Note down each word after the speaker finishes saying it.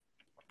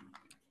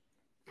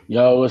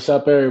Yo, what's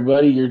up,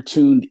 everybody? You're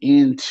tuned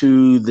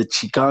into the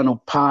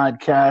Chicano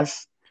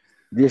podcast.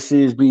 This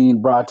is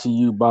being brought to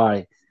you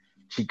by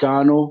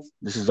Chicano.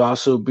 This is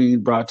also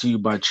being brought to you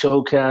by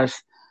Chocast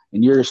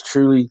and yours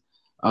truly,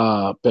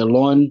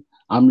 Pelon.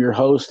 I'm your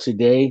host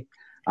today.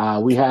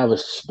 We have a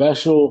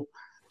special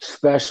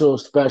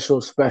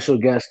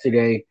guest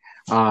today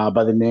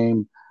by the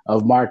name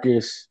of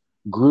Marcus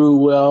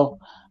Gruwell.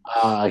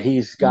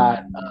 He's got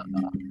a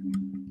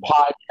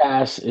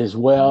podcast as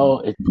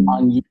well. It's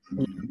on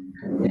YouTube.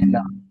 And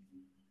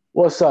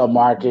what's up,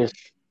 Marcus?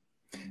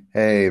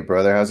 Hey,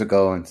 brother, how's it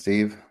going,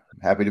 Steve?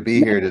 Happy to be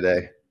here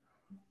today.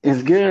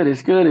 It's good.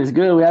 It's good. It's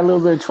good. We had a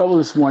little bit of trouble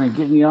this morning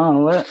getting you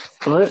on. What?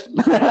 What?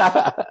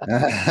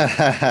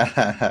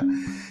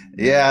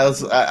 Yeah,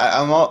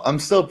 I'm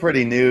still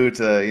pretty new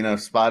to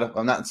Spotify.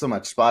 I'm not so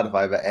much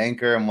Spotify, but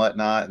Anchor and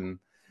whatnot, and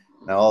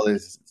all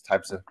these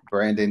types of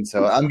branding.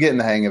 So I'm getting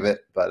the hang of it,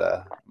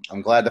 but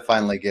I'm glad to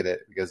finally get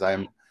it because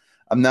I'm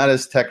not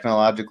as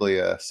technologically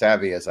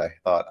savvy as I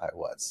thought I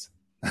was.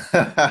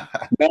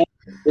 Man,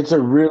 it's a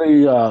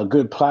really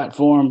good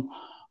platform.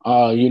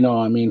 I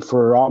mean,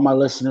 for all my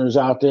listeners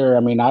out there, I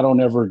mean, I don't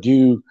ever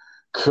do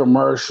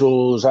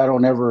commercials. I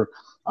don't ever.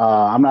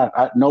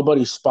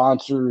 Nobody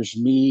sponsors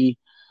me.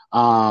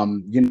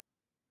 Um, you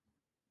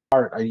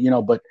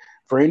but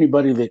for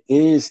anybody that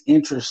is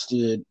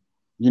interested,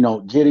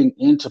 getting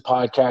into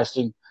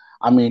podcasting,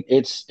 I mean,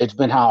 it's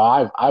been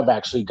how I've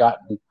actually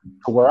gotten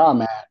to where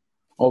I'm at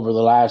over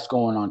the last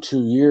going on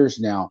 2 years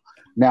now.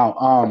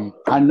 Now,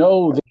 I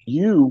know that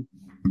you're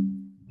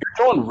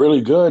doing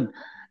really good,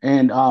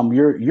 and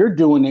you're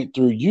doing it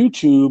through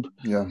YouTube,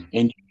 Yeah.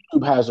 and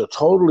YouTube has a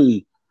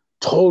totally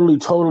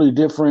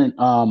different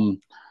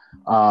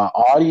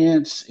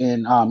audience,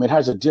 and it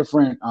has a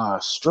different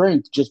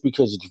strength just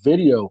because it's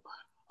video.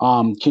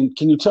 Can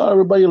you tell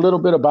everybody a little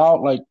bit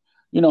about like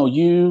you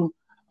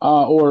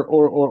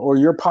or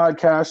your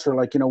podcast, or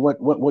like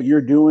what you're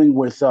doing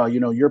with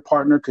your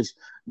partner, because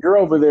you're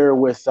over there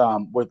with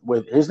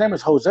his name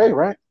is Jose,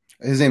 right?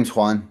 His name's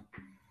Juan.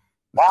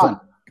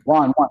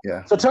 Juan.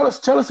 Yeah. So tell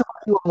us about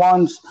you and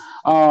Juan's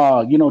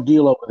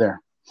deal over there.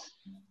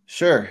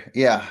 Sure.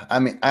 Yeah. I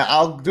mean,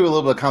 I'll do a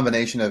little bit of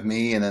combination of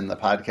me and then the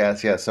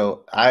podcast. Yeah.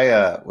 So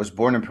I was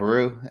born in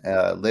Peru,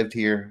 lived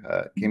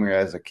here, came here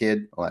as a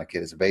kid, well, not a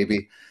kid, as a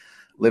baby,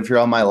 lived here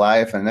all my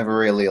life. And never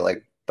really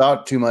like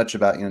thought too much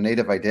about,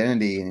 Native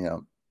identity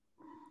and,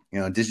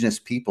 indigenous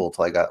people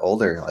till I got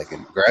older, like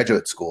in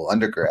graduate school,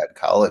 undergrad,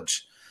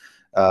 college.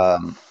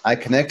 I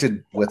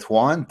connected with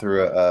Juan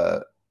through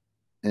an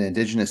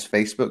indigenous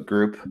Facebook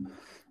group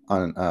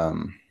on,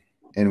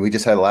 and we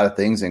just had a lot of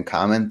things in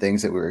common,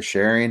 things that we were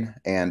sharing.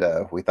 And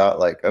we thought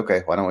like,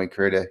 okay, why don't we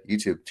create a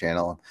YouTube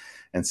channel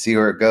and see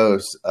where it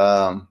goes?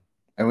 And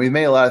we've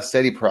made a lot of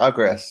steady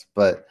progress,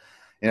 but,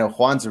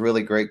 Juan's a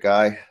really great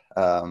guy.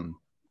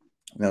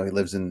 He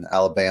lives in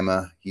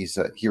Alabama. He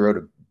wrote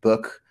a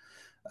book.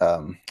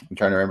 I'm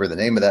trying to remember the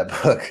name of that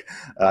book.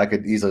 I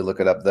could easily look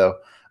it up though.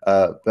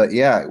 But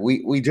yeah,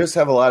 we just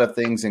have a lot of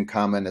things in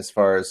common as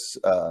far as,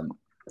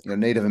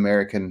 Native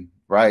American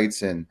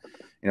rights and,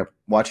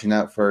 watching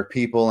out for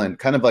people and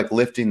kind of like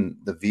lifting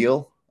the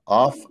veil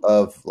off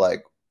of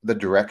like the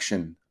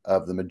direction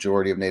of the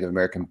majority of Native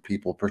American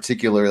people,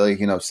 particularly,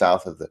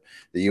 south of the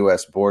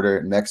U.S.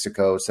 border,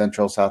 Mexico,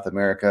 Central South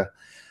America.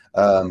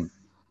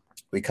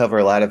 We cover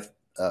a lot of,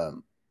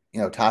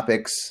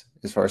 topics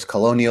as far as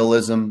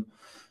colonialism,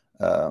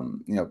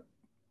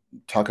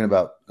 talking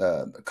about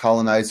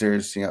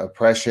colonizers,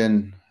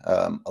 oppression,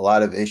 a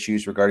lot of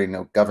issues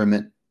regarding,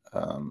 government,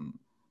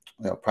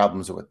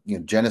 problems with,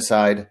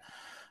 genocide.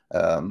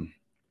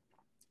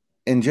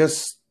 And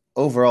just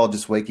overall,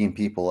 just waking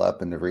people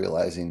up into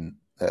realizing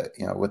that,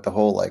 with the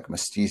whole like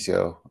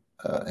mestizo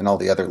and all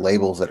the other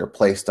labels that are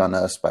placed on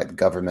us by the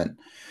government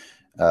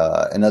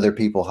and other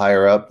people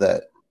higher up,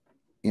 that,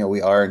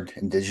 we are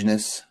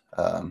indigenous.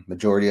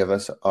 Majority of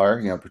us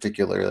are,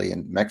 particularly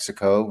in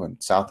Mexico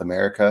and South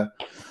America.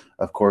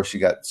 Of course, you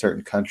got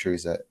certain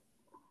countries that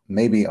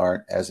maybe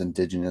aren't as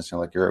indigenous,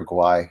 like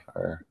Uruguay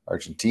or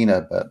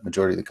Argentina, but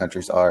majority of the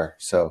countries are.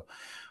 So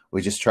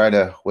we just try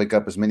to wake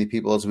up as many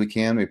people as we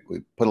can. We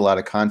put a lot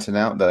of content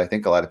out that I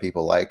think a lot of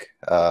people like.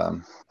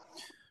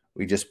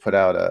 We just put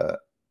out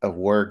a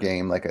war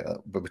game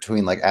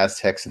between like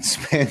Aztecs and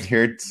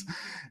Spaniards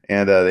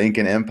and the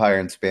Incan Empire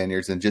and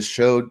Spaniards, and just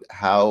showed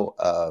how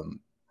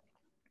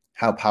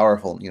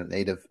powerful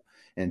Native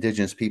and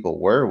indigenous people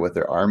were with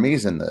their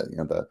armies and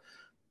the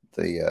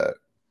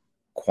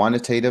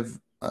quantitative.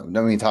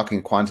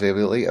 Talking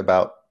quantitatively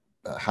about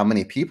how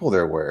many people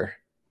there were.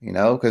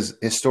 Because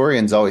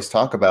historians always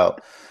talk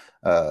about,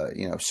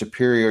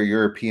 superior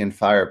European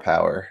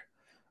firepower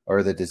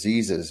or the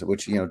diseases,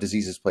 which,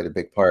 diseases played a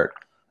big part.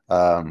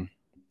 But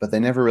they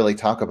never really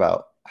talk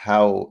about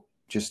how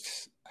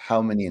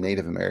many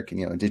Native American,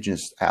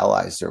 indigenous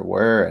allies there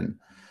were.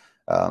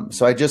 And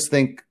so I just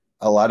think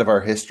a lot of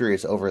our history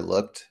is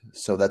overlooked.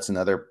 So that's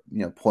another,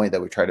 point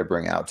that we try to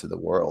bring out to the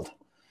world.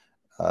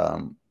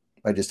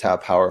 By just how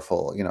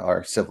powerful,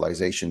 our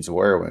civilizations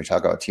were. When we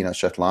talk about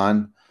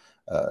Tenochtitlan,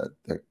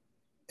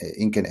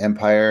 Incan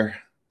Empire,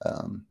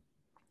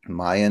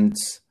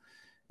 Mayans,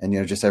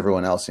 and, just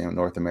everyone else,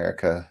 North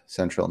America,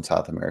 Central and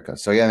South America.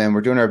 So yeah, man,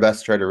 we're doing our best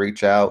to try to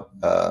reach out.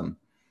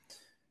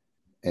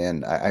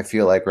 And I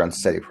feel like we're on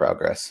steady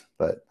progress,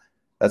 but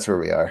that's where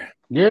we are.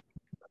 Yeah,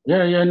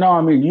 yeah. No,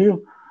 I mean,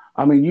 you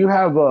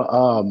have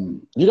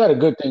you got a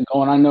good thing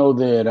going. I know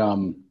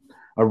that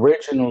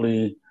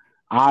originally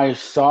I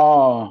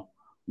saw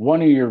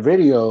one of your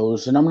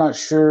videos, and I'm not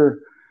sure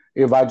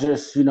if I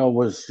just,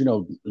 was,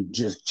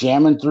 just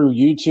jamming through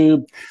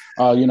YouTube,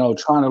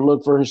 trying to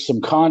look for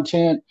some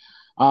content.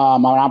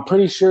 I'm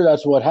pretty sure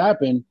that's what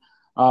happened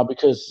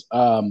because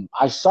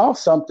I saw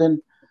something,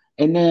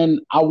 and then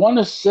I want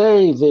to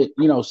say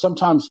that,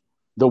 sometimes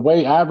the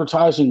way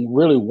advertising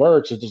really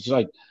works is it's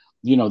like,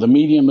 the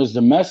medium is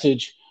the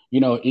message.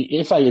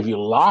 It's like if you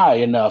lie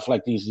enough,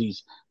 like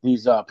these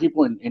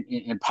people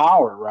in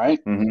power, right?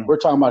 Mm-hmm. We're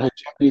talking about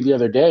hegemony the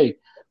other day.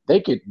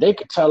 They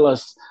could tell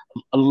us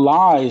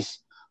lies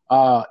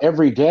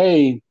every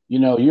day.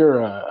 You're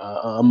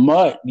a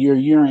mutt.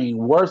 You ain't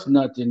worth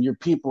nothing. Your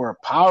people are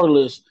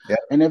powerless. Yeah.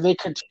 And if they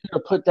continue to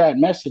put that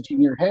message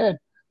in your head,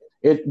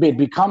 it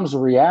becomes a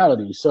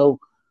reality. So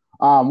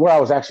where I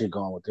was actually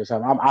going with this,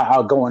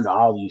 I'll go into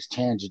all these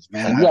tangents,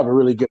 man. You have a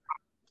really good.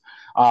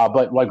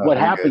 But like what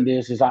happened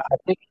is I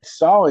think I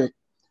saw it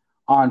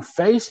on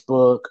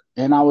Facebook,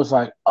 and I was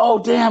like,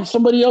 oh damn,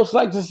 somebody else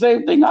likes the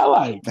same thing I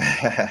like.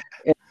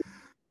 And,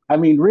 I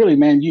mean, really,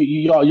 man,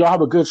 y'all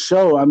have a good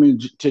show. I mean,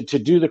 to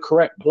do the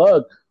correct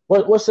plug,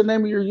 what's the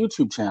name of your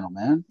YouTube channel,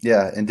 man?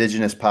 Yeah,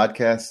 Indigenous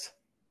Podcast.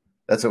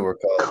 That's what we're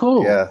called.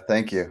 Cool. Yeah,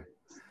 thank you.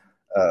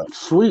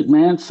 Sweet,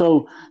 man.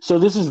 So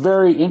this is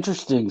very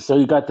interesting. So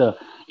you got the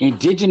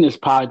Indigenous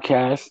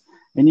Podcast,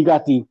 and you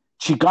got the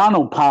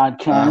Chicano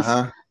Podcast.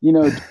 Uh-huh.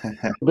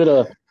 A bit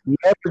of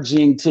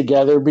leveraging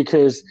together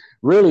because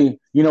really,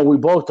 we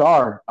both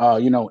are,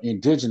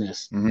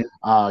 indigenous.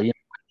 Mm-hmm.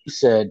 You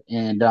said,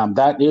 and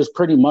that is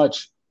pretty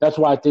much. That's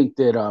why I think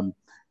that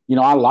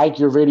I like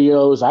your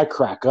videos. I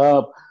crack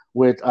up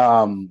with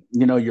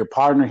your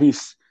partner.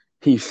 He's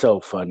so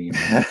funny,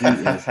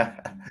 man.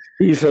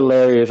 He's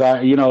hilarious.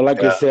 I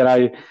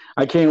said,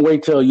 I can't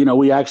wait till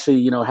we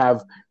actually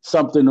have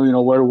something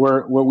where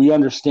we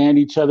understand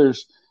each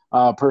other's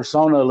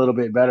persona a little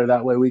bit better.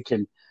 That way we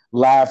can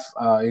laugh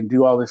and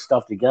do all this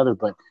stuff together.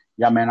 But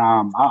yeah, man,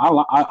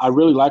 I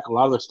really like a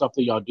lot of the stuff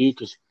that y'all do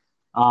because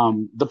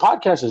the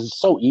podcast is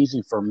so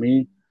easy for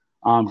me,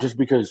 just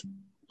because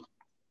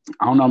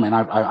I don't know, man.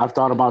 I've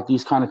thought about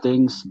these kind of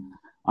things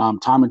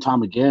time and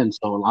time again.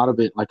 So a lot of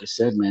it, like I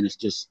said, man, it's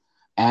just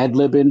ad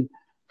libbing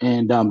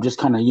and just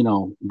kind of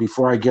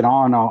before I get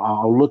on,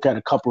 I'll look at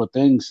a couple of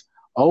things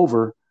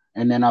over.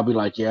 And then I'll be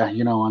like, yeah,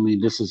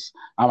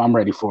 I'm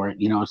ready for it.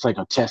 It's like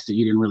a test that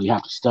you didn't really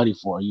have to study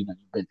for. You've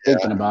been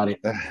thinking about it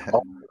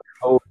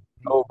over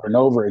and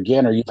over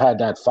again, or you've had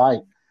that fight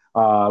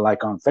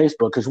like on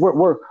Facebook, because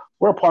we're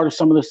a part of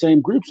some of the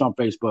same groups on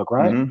Facebook,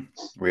 right?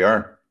 Mm-hmm. We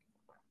are.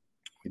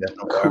 We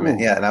definitely cool. are, man.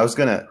 Yeah, and I was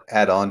gonna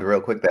add on to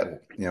real quick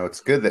that it's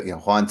good that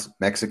Juan's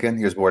Mexican.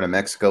 He was born in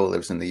Mexico,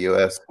 lives in the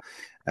U.S.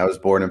 I was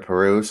born in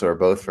Peru, so we're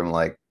both from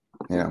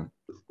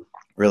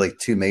really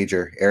two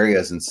major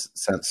areas in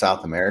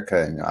South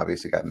America, and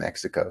obviously got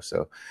Mexico.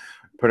 So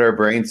put our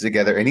brains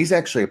together. And he's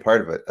actually a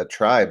part of a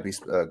tribe. He's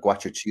a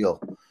Guachachil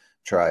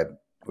tribe,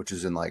 which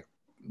is in like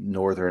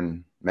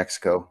northern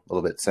Mexico, a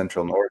little bit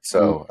central north.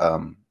 So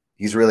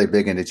he's really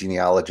big into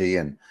genealogy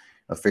and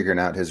figuring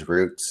out his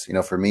roots.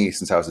 For me,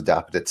 since I was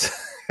adopted, it's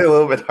a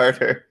little bit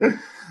harder.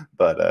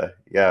 But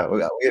yeah.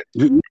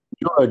 You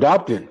were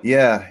adopted?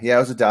 Yeah, I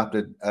was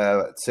adopted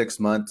at 6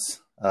 months.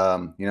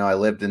 I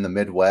lived in the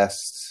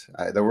Midwest.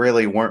 There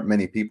really weren't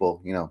many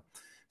people,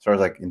 as far as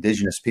like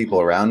indigenous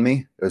people around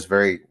me. It was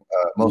very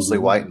mostly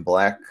white and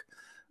black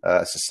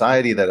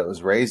society that it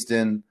was raised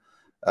in.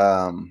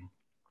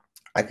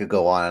 I could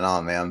go on and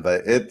on, man,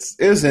 but it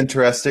was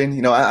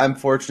interesting. I'm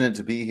fortunate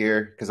to be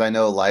here because I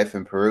know life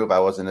in Peru, if I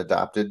wasn't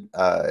adopted,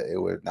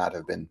 it would not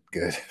have been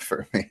good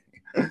for me.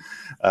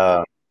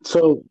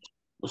 So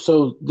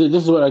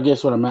this is what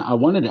I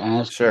wanted to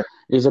ask. Sure.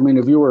 Is,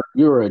 if you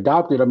were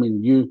adopted,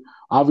 you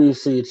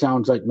obviously, it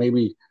sounds like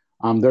maybe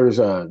there's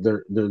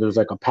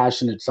like a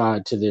passionate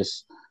side to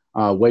this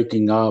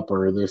waking up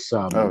or this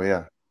oh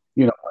yeah,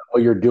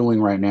 what you're doing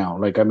right now.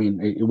 Like,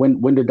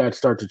 when did that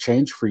start to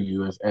change for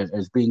you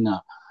as being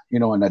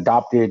an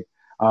adopted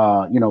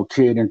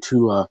kid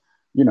into a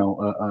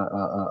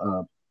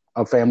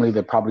family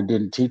that probably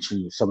didn't teach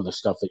you some of the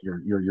stuff that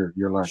you're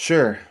learning?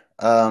 Sure.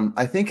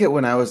 I think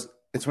when I was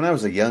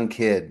a young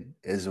kid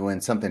is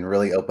when something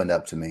really opened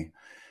up to me.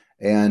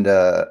 And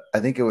I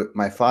think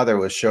my father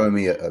was showing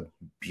me a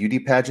beauty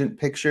pageant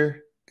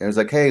picture. It was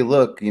like, hey,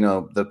 look,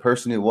 the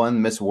person who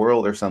won Miss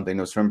World or something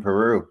was from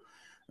Peru.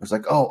 I was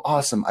like, oh,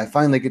 awesome. I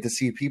finally get to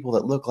see people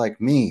that look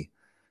like me,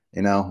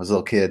 as a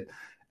little kid.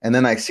 And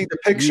then I see the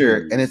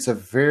picture and it's a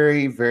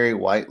very, very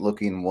white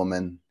looking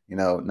woman,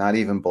 not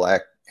even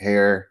black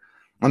hair.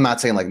 I'm not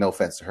saying, like, no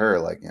offense to her,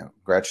 like,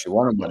 glad she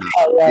won money.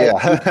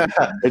 Yeah.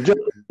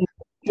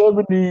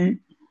 Germany.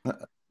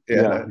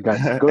 Yeah.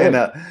 Gotcha. Go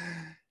ahead.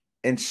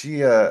 and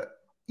she, I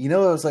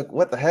was like,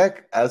 what the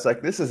heck? I was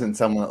like, this isn't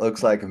someone that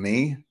looks like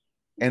me.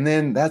 And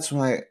then that's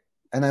when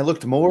I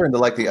looked more into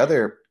like the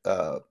other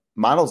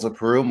models of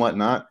Peru and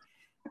whatnot.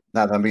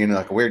 Not that I'm being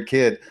like a weird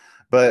kid,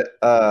 but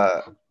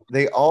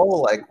they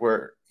all like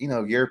were,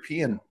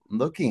 European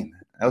looking.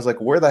 I was like,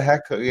 where the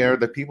heck are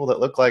the people that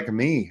look like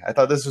me? I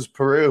thought this was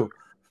Peru.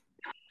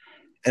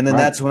 And then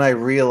Right. that's when I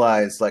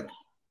realized like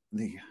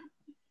the,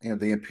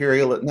 the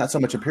imperial, not so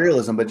much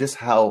imperialism, but just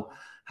how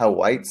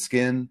white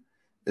skin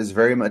is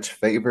very much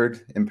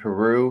favored in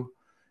Peru.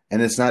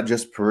 And it's not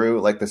just Peru,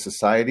 like the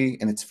society.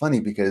 And it's funny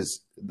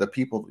because the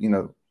people,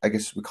 I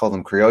guess we call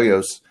them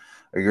criollos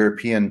or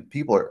European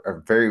people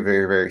are very,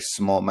 very, very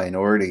small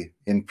minority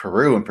in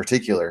Peru in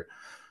particular.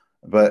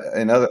 But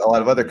in a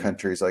lot of other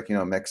countries like,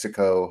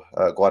 Mexico,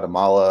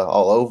 Guatemala,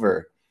 all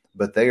over,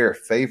 but they are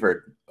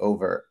favored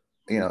over,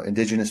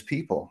 indigenous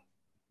people.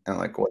 And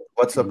like,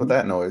 what's up with Hmm.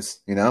 that noise?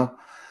 And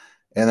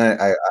then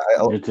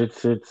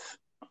It's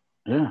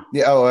yeah.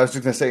 yeah, I was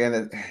just gonna say,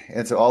 and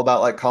it's all about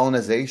like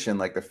colonization,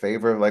 like the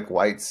favor of like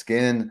white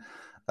skin,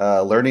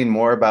 learning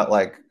more about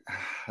like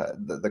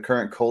the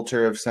current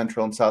culture of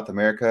Central and South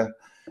America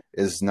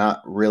is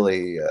not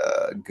really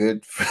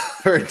good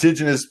for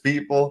indigenous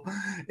people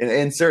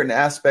in certain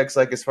aspects.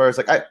 Like as far as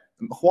like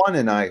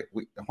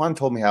Juan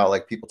told me how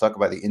like people talk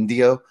about the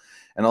Indio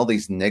and all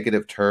these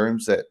negative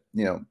terms that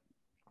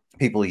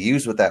people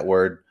use with that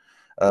word,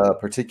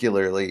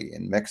 particularly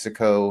in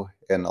Mexico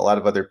and a lot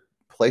of other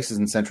places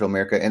in Central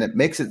America, and it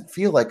makes it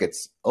feel like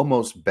it's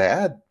almost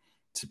bad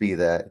to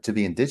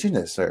be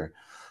indigenous or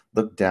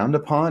looked down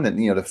upon, and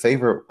to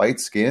favor white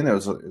skin. It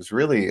was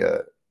really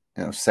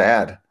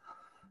sad.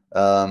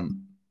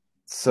 Um,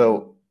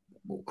 so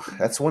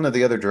that's one of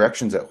the other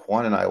directions that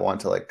Juan and I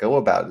want to like go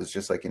about is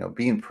just like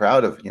being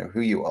proud of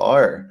who you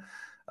are,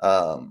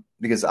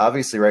 because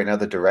obviously right now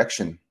the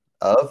direction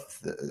of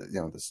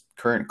this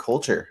current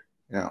culture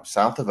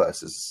south of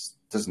us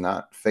does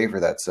not favor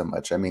that so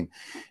much. I mean,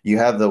 you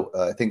have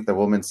I think the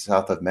woman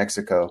south of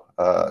Mexico.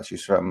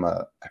 She's from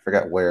I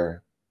forgot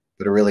where,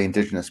 but a really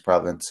indigenous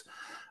province.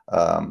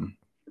 Um,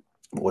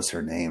 what was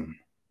her name?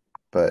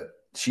 But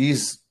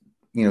she's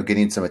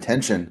getting some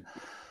attention.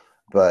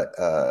 But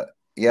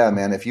yeah,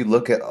 man, if you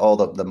look at all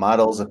the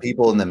models of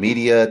people in the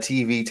media,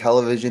 TV,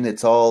 television,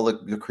 it's all the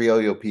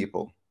Criollo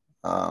people,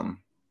 um,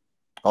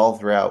 all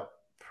throughout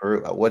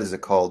Peru. What is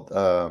it called?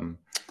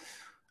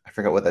 I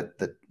forgot what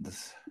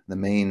the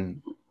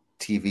main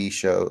TV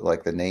show,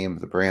 like the name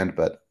of the brand,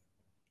 but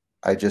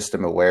I just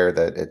am aware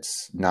that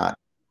it's not.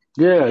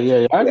 Yeah, yeah,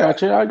 yeah. I Yeah,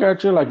 got you. I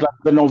got you. Like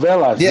the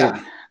novellas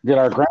yeah, that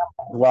our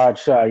grandpas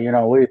watch. I mean,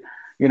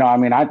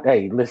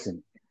 hey,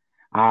 listen.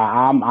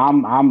 I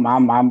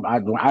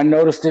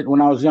noticed it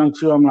when I was young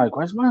too. I'm like,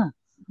 where's my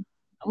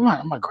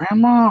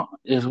grandma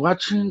is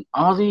watching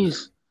all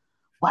these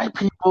white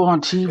people on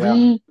yeah.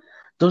 TV.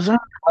 Those are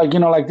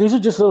like these are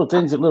just little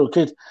things that little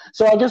kids.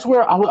 So I guess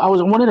where I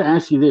wanted to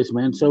ask you this,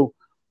 man. So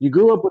you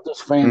grew up with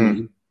this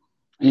family,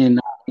 Mm,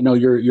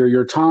 and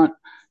your taunt,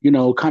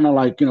 kind of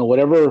like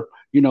whatever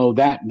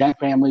that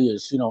family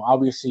is,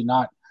 obviously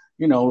not,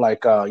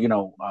 like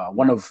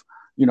one of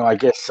I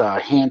guess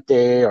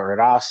gente or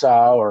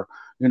raza or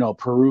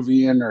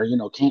Peruvian or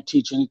can't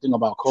teach anything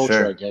about culture. I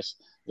sure. guess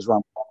is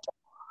wrong.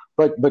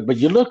 But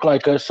you look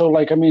like us, so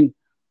like I mean,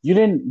 you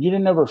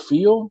didn't ever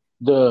feel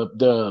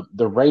the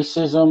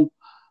racism,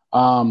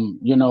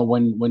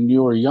 when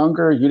you were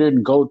younger. You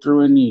didn't go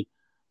through any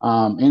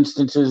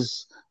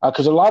instances,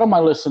 because a lot of my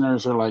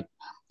listeners are like,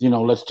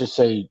 let's just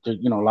say, a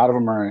lot of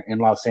them are in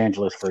Los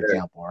Angeles, for Sure.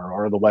 example,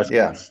 or the West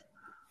Yeah. Coast.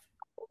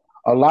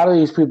 A lot of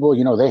these people,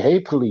 they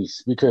hate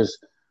police because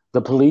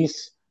the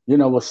police,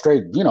 will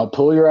straight,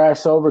 pull your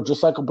ass over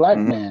just like a black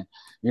Hmm. man.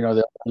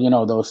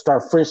 They'll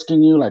start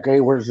frisking you like,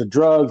 hey, where's the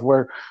drugs?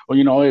 Or,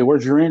 hey,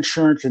 where's your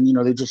insurance? And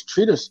they just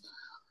treat us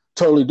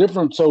totally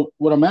different. So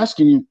what I'm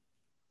asking you,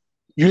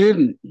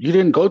 you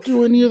didn't go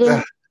through any of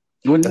that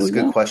when you That's were a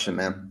good young? question,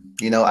 man.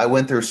 I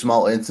went through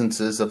small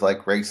instances of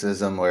like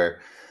racism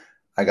where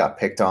I got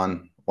picked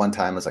on one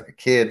time as like a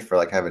kid for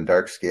like having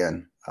dark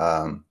skin.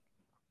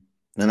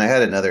 Then I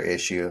had another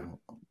issue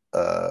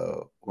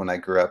when I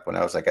grew up when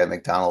I was like at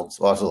McDonald's.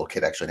 Well, I was a little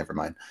kid actually, never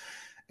mind.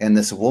 And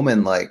this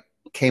woman like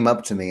came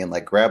up to me and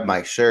like grabbed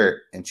my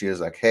shirt and she was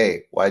like,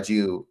 "Hey, why'd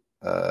you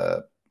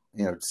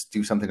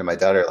do something to my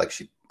daughter?" Like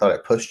she thought I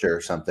pushed her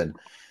or something.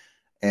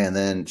 And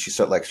then she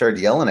started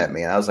yelling at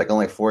me, and I was like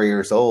only 4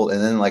 years old.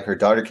 And then like her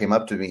daughter came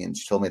up to me and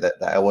she told me that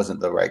I wasn't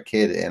the right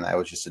kid, and I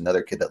was just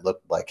another kid that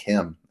looked like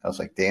him. I was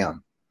like,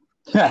 damn.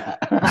 Yeah.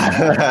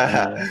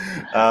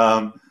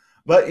 um,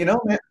 but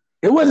man,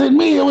 It wasn't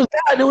me. It was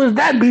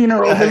that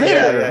beaner over yeah,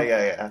 yeah, there.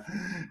 yeah, yeah.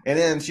 And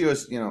then she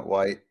was,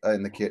 white,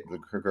 and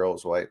her girl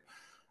was white.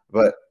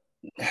 But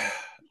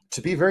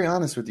to be very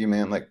honest with you,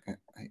 man, like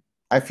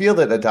I feel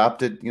that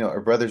adopted,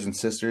 our brothers and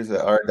sisters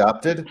that are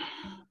adopted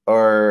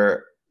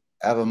are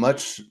have a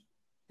much,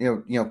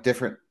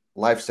 different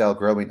lifestyle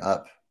growing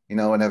up, and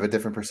have a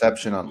different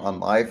perception on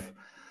life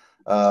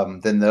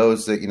than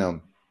those that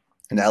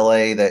in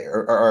LA that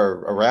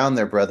are around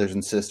their brothers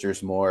and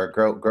sisters more,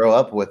 grow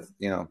up with,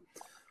 in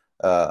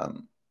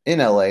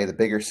LA, the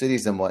bigger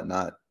cities and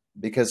whatnot.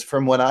 Because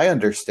from what I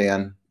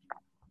understand,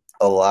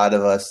 a lot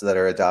of us that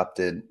are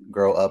adopted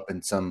grow up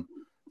in some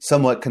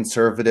somewhat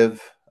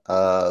conservative,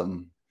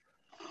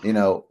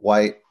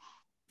 white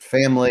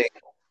family,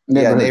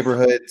 yeah, Neighborhoods.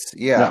 neighborhoods,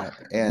 Yeah.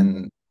 yeah,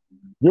 and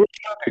You were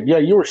shielded. Yeah,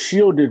 you were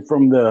shielded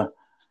from the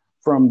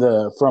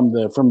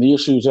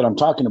issues that I'm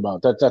talking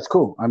about. That's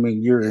cool. I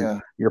mean, yeah,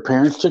 your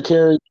parents took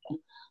care of you.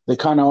 They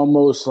kind of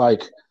almost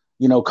like,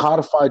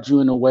 codified you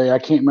in a way. I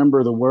can't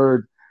remember the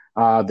word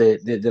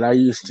that I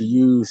used to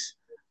use,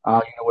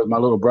 with my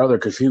little brother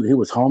because he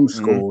was hmm,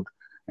 homeschooled,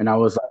 and I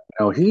was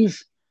like,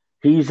 he's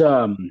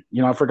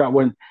I forgot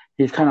when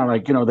he's kind of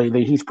like,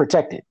 he's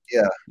protected,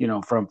 yeah,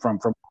 from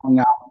going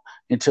out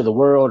into the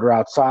world or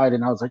outside.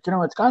 And I was like,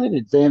 it's got its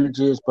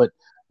advantages, but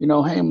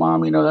hey,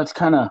 mom, that's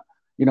kind of,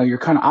 you're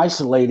kind of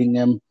isolating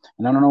them,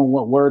 and I don't know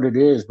what word it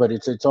is, but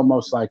it's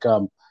almost like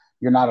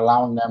you're not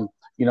allowing them,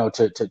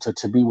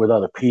 to be with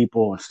other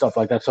people and stuff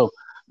like that. So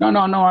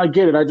no, I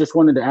get it. I just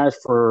wanted to ask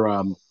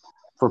for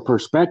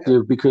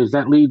perspective because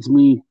that leads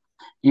me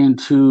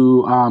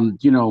into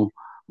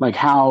like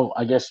how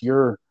I guess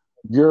your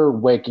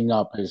waking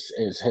up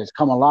has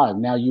come alive.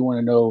 Now you want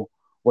to know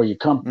where you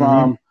come hmm,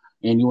 from,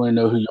 and you want to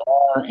know who you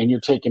are, and you're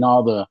taking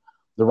all the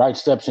right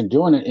steps in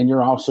doing it, and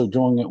you're also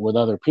doing it with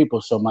other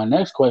people. So my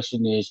next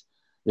question is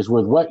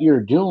with what you're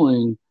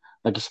doing,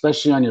 like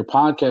especially on your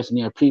podcast, and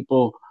you have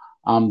people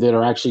that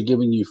are actually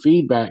giving you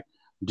feedback.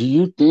 Do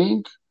you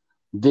think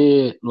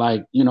that,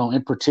 like,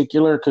 in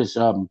particular, because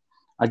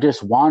I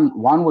guess Juan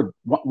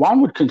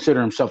would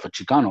consider himself a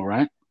Chicano,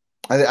 right?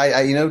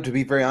 to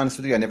be very honest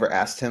with you, I never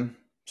asked him,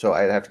 so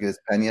I'd have to get his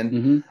opinion.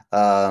 Mm-hmm.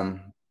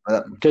 Um,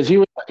 but Because he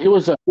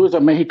was a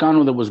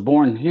Mexicano that was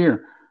born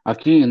here,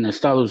 aquí in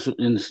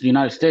the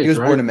United he States, was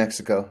born right? in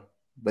Mexico,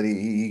 but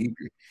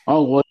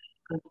Oh well,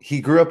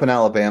 he grew up in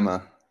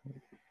Alabama.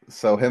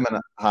 So him and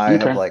I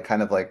have okay. like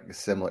kind of like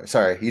similar.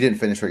 Sorry, you didn't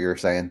finish what you were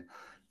saying.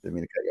 Didn't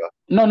mean to cut you off.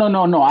 No, no,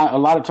 no, no. A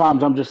lot of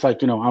times I'm just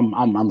like,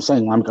 I'm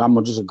saying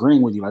I'm just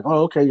agreeing with you, like,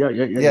 oh, okay, yeah,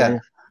 yeah, yeah, yeah, Yeah, yeah.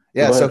 But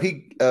yeah. go So ahead.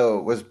 he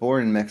was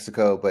born in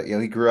Mexico, but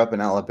he grew up in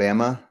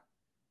Alabama.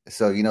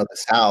 So the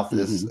South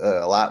is Hmm.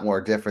 a lot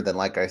more different than,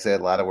 like I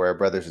said, a lot of where our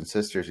brothers and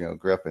sisters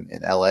grew up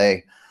in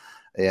L.A.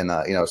 in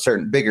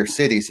certain bigger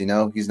cities.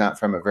 He's not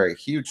from a very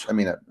huge, I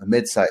mean, a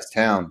mid-sized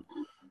town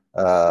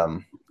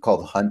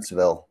called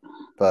Huntsville,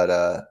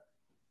 but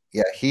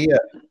yeah, he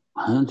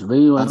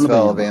Huntsville, Huntsville,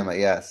 Alabama. Alabama.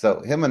 Yeah.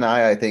 So him and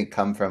I think,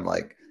 come from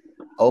like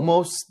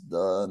almost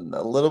a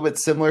little bit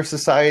similar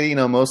society,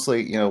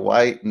 mostly,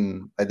 white.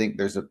 And I think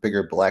there's a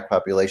bigger black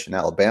population in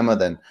Alabama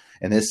than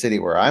in this city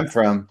where I'm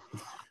from.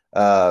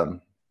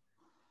 Um,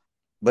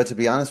 but to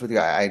be honest with you,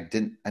 I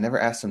never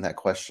asked him that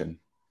question.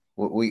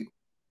 We,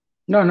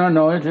 No, no,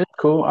 no. It's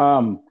cool.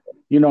 I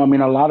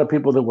mean, a lot of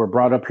people that were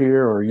brought up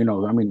here, or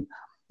I mean,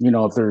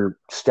 if their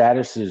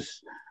status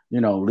is,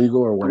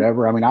 legal or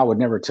whatever. I mean, I would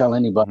never tell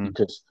anybody mhm.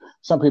 because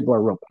some people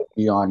are real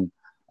picky on,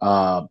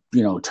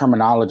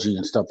 terminology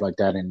and stuff like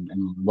that, and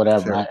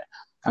whatever. Sure.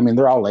 I mean,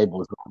 they're all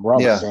labels. We're all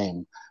the Yeah.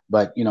 same,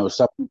 but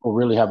some people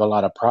really have a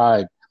lot of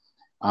pride,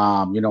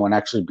 in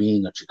actually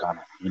being a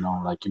Chicano.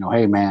 Like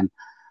hey, man,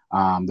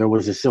 there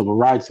was a civil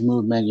rights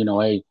movement.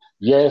 Hey,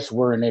 yes,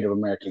 we're Native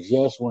Americans.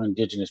 Yes, we're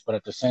indigenous. But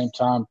at the same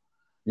time,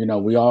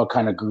 we all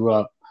kind of grew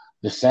up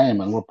the same,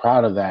 and we're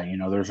proud of that.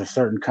 There's a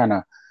certain kind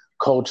of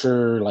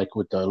culture, like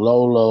with the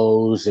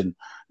Lolos and,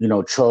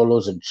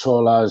 Cholos and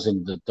Cholas,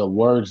 and the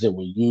words that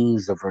we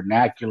use, the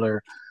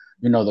vernacular,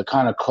 the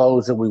kind of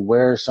clothes that we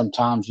wear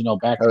sometimes,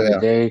 back Oh in the yeah.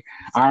 day,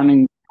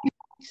 ironing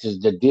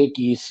the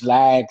Dickies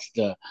slacks,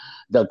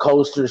 the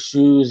coaster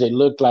shoes that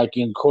look like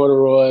in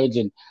corduroys,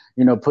 and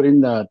putting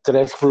the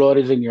tres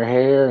flores in your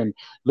hair, and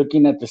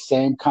looking at the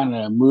same kind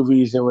of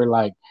movies that were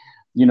like,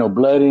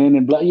 blood in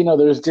and blood.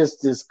 There's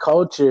just this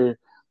culture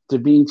to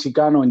being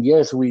Chicano, and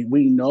yes, we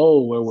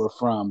know where we're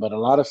from, but a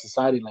lot of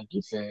society, like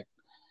you said,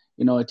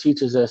 it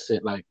teaches us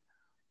that, like,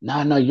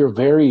 nah, no, you're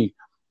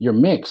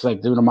mixed.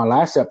 Like, dude, on my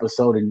last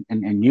episode,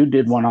 and you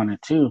did one on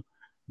it too.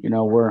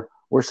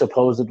 We're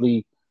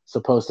supposedly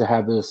supposed to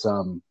have this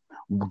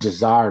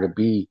desire to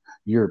be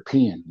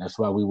European. That's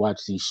why we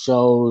watch these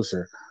shows,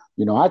 or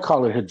I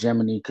call it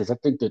hegemony because I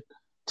think that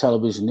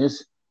television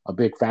is a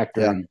big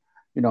factor Yeah.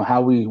 in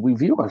how we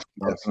view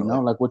ourselves.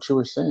 Definitely. Like what you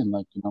were saying,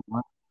 like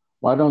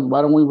why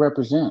don't we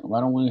represent?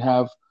 Why don't we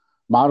have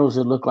models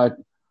that look like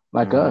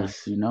Hmm.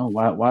 us?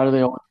 Why do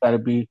they always got to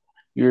be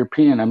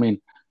European? I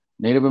mean,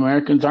 Native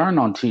Americans aren't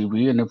on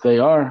TV, and if they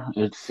are,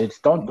 it's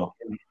tonto.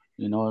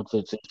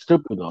 It's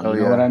stupido. Oh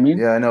You know what I yeah, mean?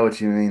 yeah, I know what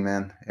you mean,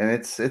 man. And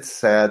it's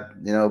sad,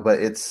 but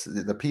it's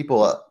the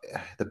people,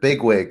 the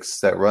big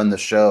wigs that run the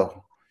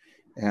show,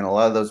 and a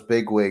lot of those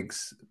big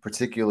wigs,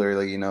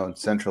 particularly in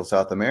Central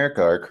South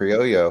America, are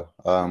Criollo.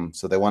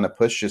 So they want to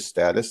push this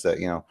status that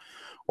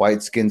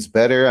white skin's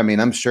better. I mean,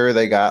 I'm sure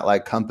they got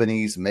like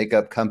companies,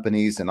 makeup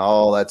companies, and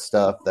all that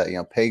stuff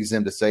that pays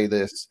them to say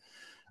this,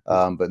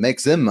 but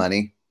makes them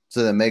money.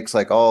 So that makes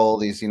like all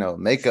these,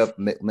 makeup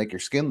make your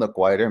skin look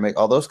whiter, make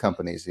all those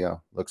companies,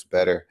 looks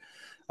better.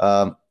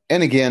 And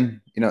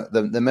again,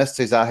 the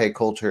mestizaje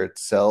culture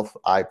itself,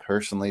 I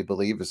personally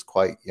believe is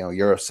quite,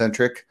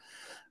 Eurocentric.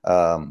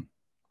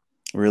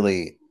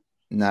 Really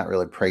not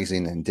really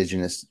praising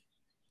indigenous,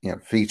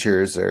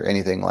 features or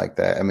anything like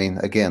that. I mean,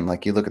 again,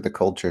 like you look at the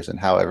cultures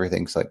and how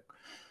everything's like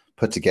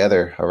put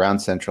together around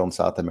Central and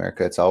South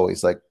America, it's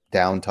always like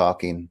down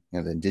talking,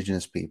 the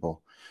indigenous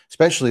people,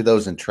 especially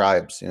those in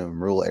tribes, in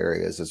rural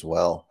areas as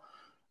well.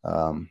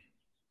 And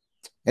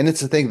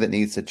it's a thing that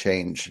needs to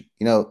change.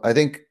 I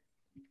think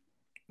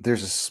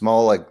there's a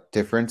small like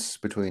difference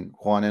between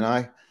Juan and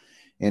I.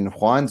 And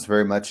Juan's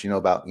very much,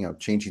 about,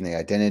 changing the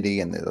identity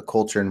and the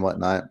culture and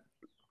whatnot.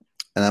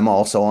 And I'm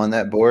also on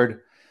that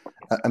board.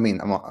 I mean,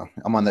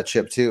 I'm on that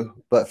ship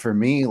too. But for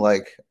me,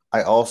 like,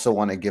 I also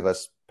want to give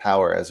us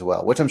power as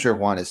well, which I'm sure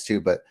Juan is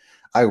too. But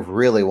I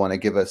really want to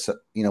give us,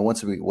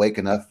 once we wake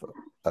enough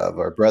of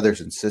our brothers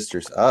and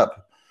sisters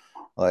up,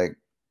 like,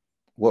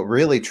 what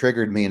really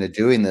triggered me into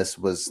doing this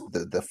was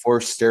the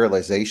forced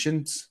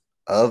sterilizations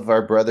of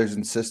our brothers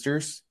and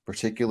sisters,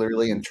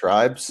 particularly in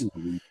tribes.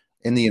 Mm-hmm.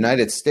 In the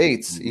United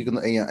States, you can,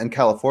 in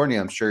California,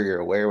 I'm sure you're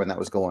aware when that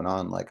was going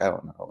on, like, I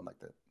don't know, like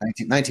the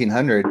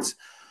 1900s,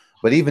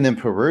 but even in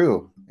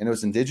Peru, and it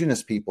was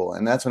indigenous people.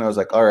 And that's when I was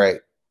like, all right,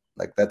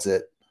 like, that's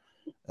it.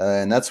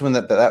 And that's when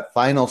that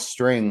final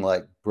string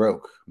like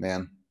broke,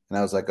 man. And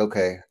I was like,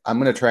 okay, I'm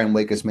going to try and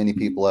wake as many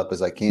people up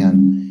as I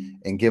can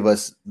and give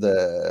us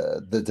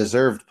the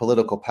deserved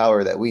political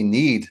power that we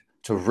need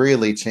to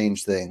really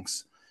change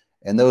things.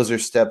 And those are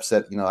steps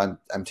that,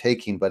 I'm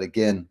taking. But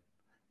again,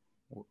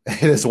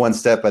 it is one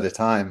step at a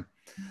time.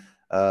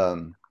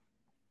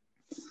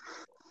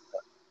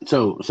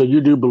 So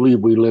you do believe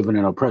we live in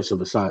an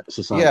oppressive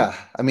society? Yeah.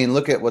 I mean,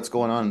 look at what's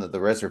going on in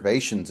the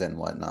reservations and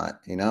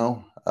whatnot,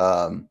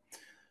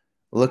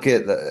 look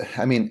at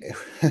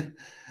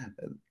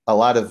a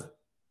lot of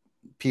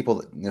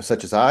people,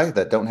 such as I,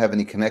 that don't have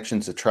any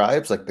connections to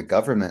tribes, like the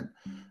government,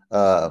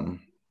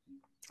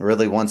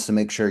 really wants to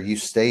make sure you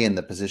stay in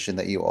the position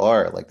that you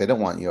are. Like, they don't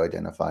want you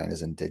identifying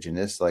as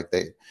indigenous. Like,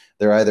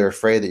 they're either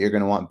afraid that you're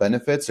going to want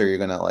benefits or you're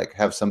going to like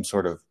have some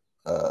sort of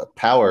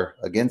power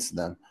against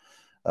them.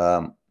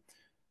 Now,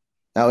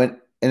 in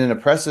an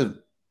oppressive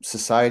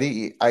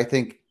society, I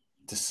think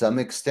to some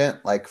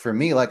extent, like for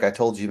me, like I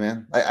told you,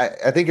 man,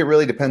 I think it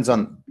really depends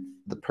on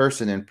the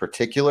person in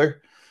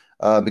particular,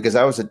 because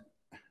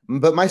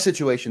but my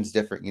situation's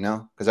different,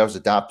 because I was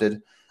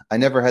adopted. I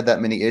never had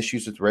that many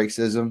issues with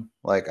racism.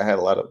 Like, I had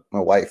a lot of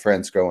my white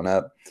friends growing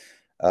up.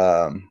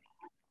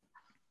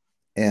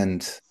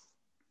 And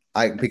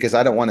because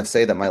I don't want to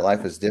say that my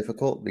life was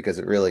difficult, because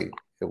it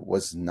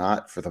was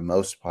not for the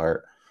most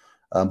part.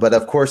 But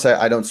of course,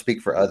 I don't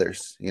speak for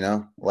others,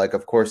 like,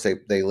 of course,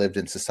 they lived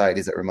in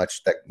societies that were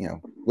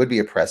would be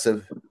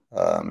oppressive.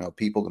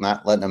 People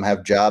not letting them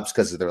have jobs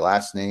because of their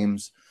last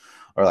names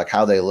or like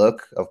how they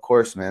look. Of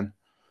course, man.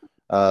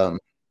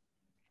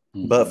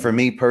 But for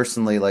me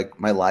personally, like,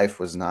 my life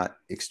was not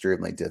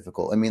extremely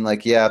difficult. I mean,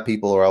 like, yeah,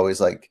 people are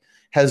always like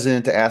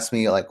hesitant to ask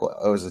me like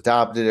I was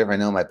adopted, if I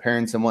know my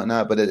parents and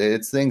whatnot, but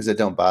it's things that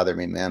don't bother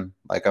me, man.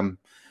 Like,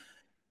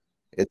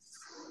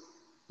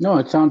 No,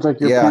 it sounds like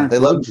your yeah, parents they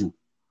love loved you.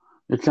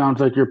 It sounds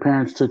like your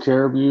parents took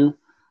care of you,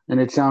 and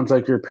it sounds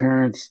like your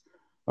parents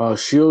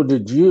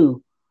shielded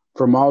you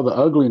from all the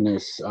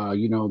ugliness.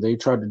 They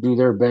tried to do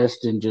their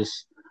best in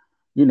just,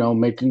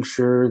 making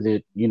sure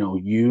that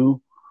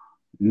you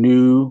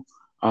knew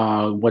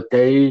what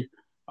they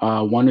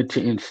wanted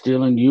to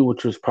instill in you,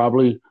 which was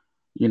probably,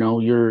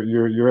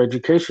 your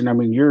education. I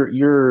mean,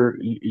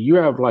 you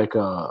have like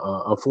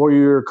a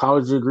 4-year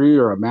college degree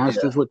or a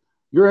master's. With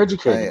You're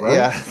educated, right?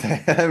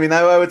 yeah. I mean,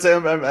 I would say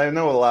I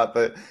know a lot,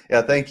 but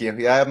yeah, thank you.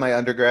 Yeah, I have my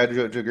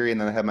undergraduate degree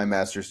and then I have my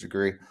master's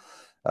degree.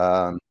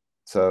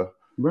 So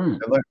Right.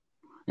 I learned-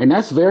 And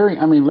that's very.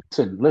 I mean,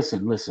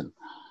 listen.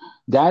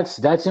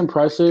 That's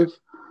impressive.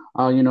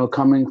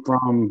 Coming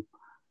from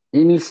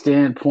any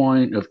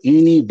standpoint of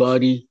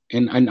anybody,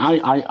 and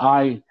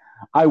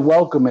I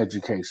welcome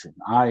education.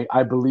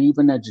 I believe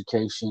in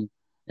education,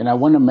 and I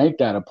want to make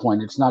that a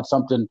point. It's not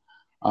something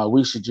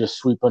we should just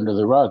sweep under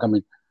the rug. I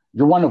mean,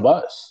 you're one of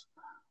us,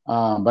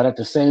 but at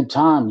the same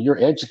time, you're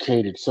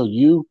educated, so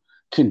you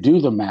can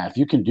do the math,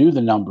 you can do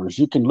the numbers,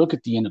 you can look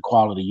at the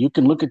inequality, you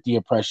can look at the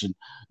oppression,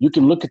 you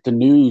can look at the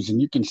news,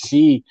 and you can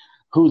see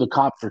who the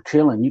cops are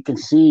killing. You can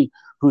see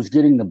who's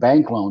getting the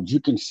bank loans. You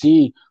can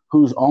see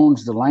who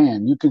owns the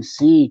land. You can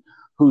see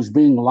who's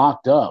being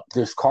locked up.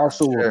 This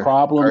carceral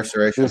problem,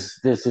 incarceration.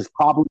 this is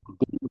problem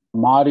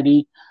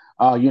commodity.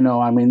 I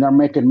mean, they're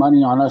making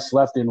money on us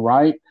left and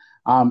right,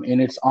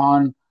 and it's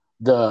on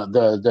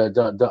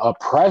the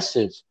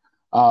oppressive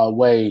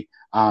way,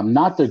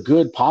 not the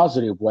good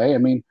positive way. I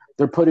mean,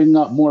 they're putting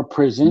up more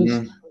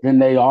prisons than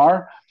they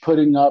are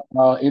putting up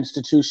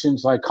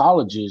institutions like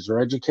colleges or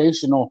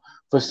educational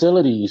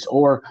facilities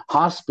or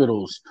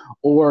hospitals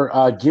or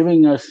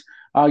giving us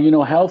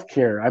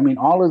healthcare. I mean,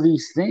 all of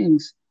these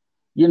things.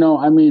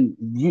 I mean,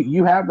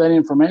 you have that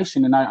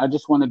information, and I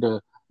just wanted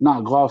to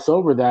not gloss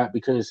over that,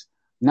 because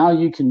now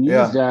you can use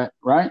Yeah, that,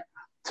 right,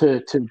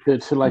 to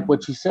like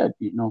what you said,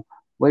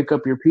 wake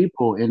up your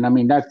people. And I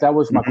mean, that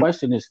was my mhm.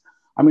 question is,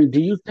 I mean,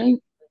 do you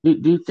think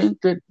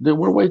that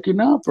we're waking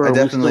up, or I are we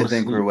definitely still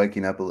think we're asleep?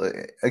 waking up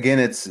again.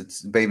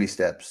 It's baby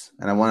steps,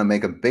 and I want to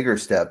make them bigger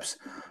steps.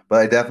 But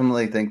I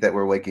definitely think that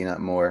we're waking up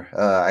more.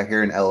 I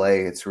hear in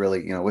LA, it's really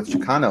with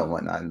Chicano and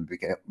whatnot, and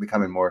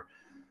becoming more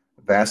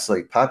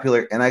vastly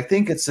popular. And I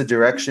think it's the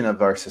direction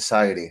of our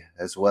society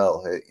as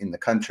well in the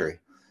country.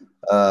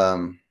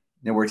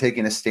 We're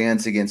taking a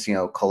stance against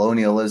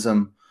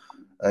colonialism.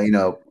 You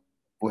know,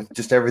 with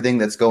just everything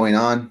that's going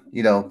on,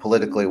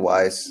 politically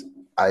wise,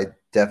 I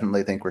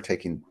definitely think we're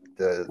taking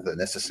the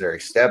necessary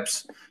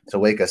steps to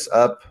wake us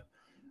up,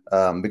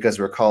 because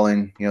we're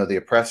calling the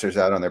oppressors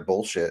out on their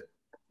bullshit.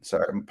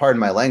 Sorry, pardon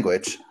my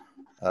language.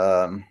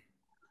 Um,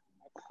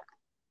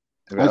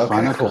 That's fine.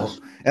 okay, I cool. cuss.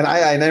 And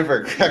I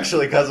never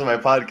actually cuss on my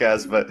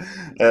podcast, but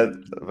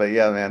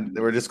yeah, man,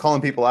 we're just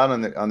calling people out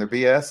on their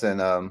BS,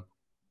 and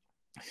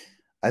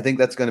I think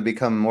that's going to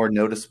become more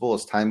noticeable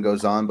as time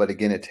goes on. But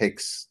again, it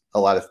takes a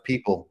lot of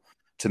people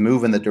to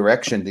move in the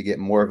direction to get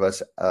more of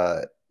us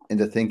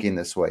into thinking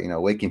this way,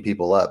 waking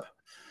people up.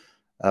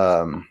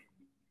 Um,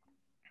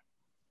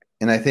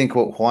 and I think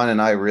what Juan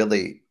and I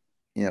really,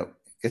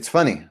 it's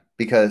funny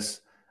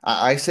because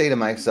I say to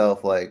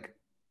myself, like,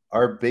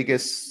 our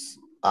biggest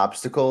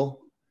obstacle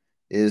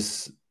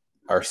is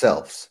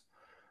ourselves.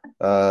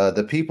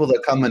 The people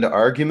that come into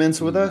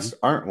arguments with Hmm. us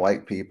aren't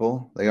white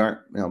people. They aren't,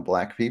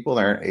 black people.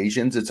 They aren't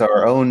Asians. It's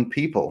our own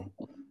people,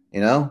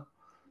 you know?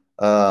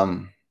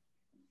 Um,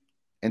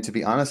 and to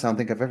be honest, I don't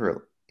think I've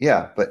ever,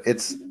 yeah, but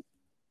it's,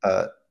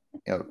 uh,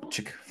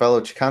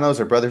 fellow Chicanos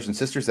or brothers and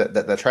sisters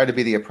that try to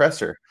be the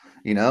oppressor,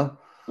 you know?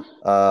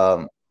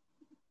 Um,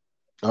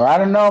 Or I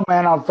don't know,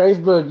 man. On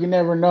Facebook, you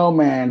never know,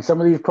 man.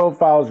 Some of these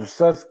profiles are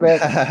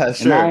suspect, and I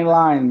sure. ain't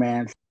lying,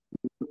 man.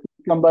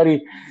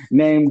 Somebody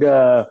named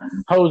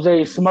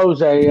Jose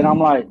Smoze, and I'm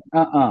like,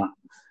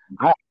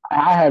 I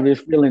I have this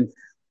feeling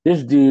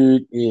this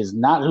dude is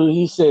not who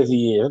he says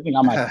he is. I think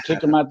I might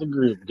kick him out the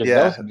group, because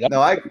those Yeah.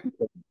 No, I,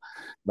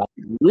 like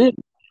really,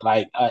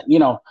 like you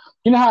know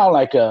how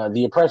like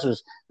the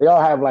oppressors, they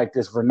all have like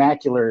this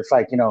vernacular. It's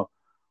like,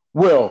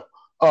 well,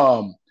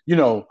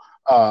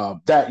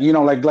 that,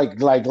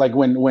 like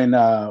when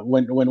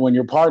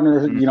your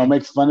partner, mhm.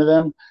 makes fun of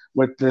them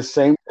with the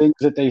same things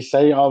that they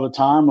say all the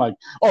time, like,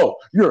 oh,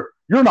 you're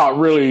not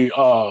really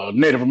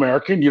Native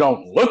American, you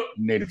don't look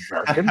Native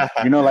American,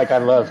 like I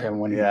love him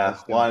when he Yeah. does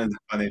stuff. Juan is a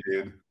funny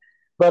dude.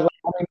 But like,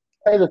 I mean,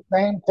 say the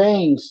same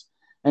things,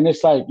 and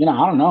it's like, I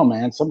don't know,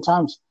 man.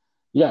 Sometimes,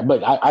 yeah.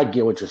 But I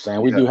get what you're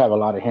saying. We Yeah. do have a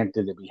lot of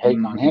Hinton that be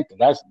hating on Mhm. Hinton.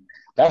 That's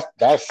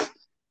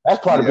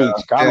part of being Yeah.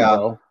 Chicano, Yeah.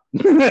 bro.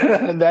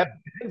 That's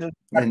part of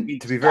And being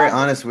to be very Chicano.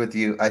 honest with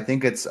you, I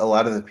think it's a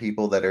lot of the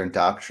people that are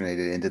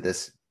indoctrinated into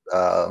this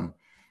um,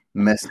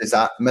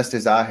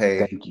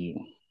 mestizaje Thank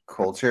you.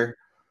 culture.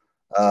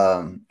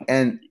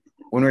 And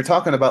when we're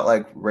talking about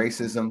like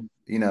racism,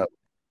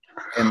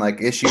 and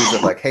like issues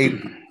of like hate,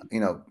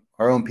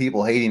 our own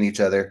people hating each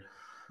other,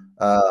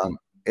 um,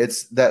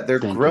 it's that they're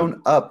Thank you.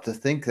 grown up to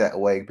think that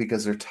way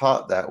because they're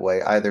taught that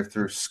way either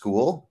through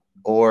school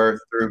or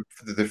through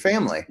their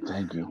family.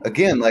 Thank you.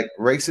 Again, like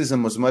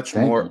racism was much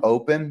Thank more you.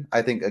 open,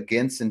 I think,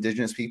 against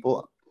indigenous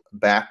people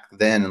back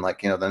then in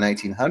like, the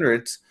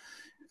 1900s,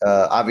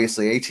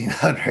 obviously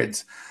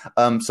 1800s.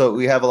 So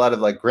we have a lot of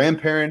like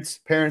grandparents,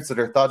 parents that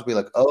are thought to be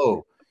like,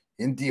 oh,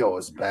 Indio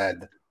is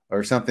bad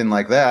or something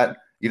like that.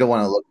 You don't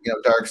want to look,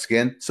 dark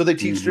skin. So they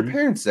teach their Mm-hmm.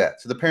 parents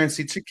that. So the parents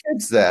teach their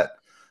kids that.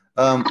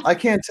 I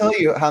can't tell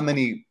you how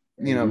many,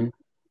 Mm-hmm.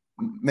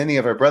 many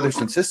of our brothers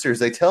and sisters,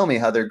 they tell me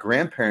how their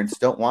grandparents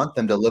don't want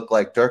them to look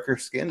like darker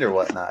skinned or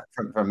whatnot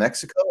from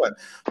Mexico and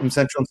from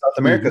Central and South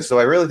America. Mm-hmm. So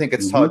I really think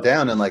it's Mm-hmm. taught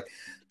down and like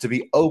to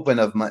be open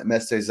of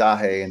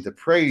mestizaje and to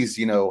praise,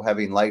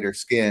 having lighter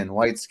skin,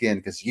 white skin,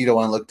 because you don't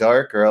want to look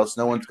dark or else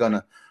no one's going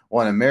to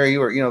want to marry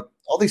you or,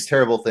 all these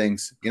terrible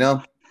things.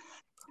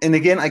 And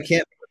again, I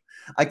can't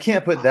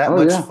put that Oh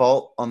much yeah.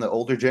 fault on the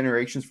older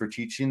generations for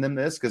teaching them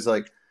this because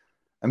like,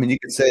 I mean, you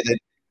could say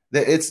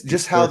that it's just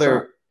It's how their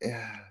thought.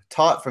 they're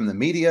taught from the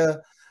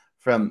media,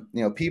 from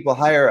people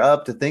higher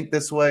up to think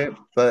this way.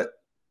 But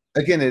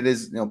again, it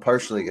is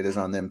partially it is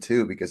on them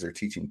too because they're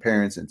teaching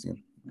parents and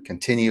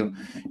continue.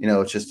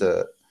 It's just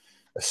a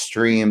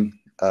stream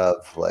of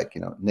like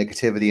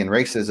negativity and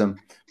racism.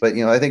 But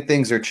I think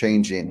things are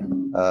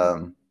changing.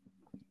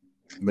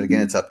 But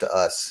again, it's up to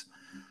us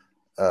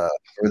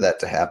for that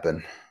to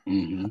happen.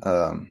 Mm-hmm.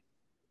 Um,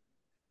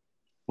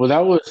 Well,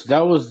 that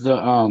was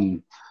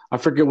the I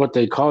forget what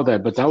they call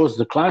that, but that was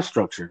the class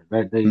structure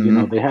that they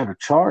mhm. had a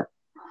chart,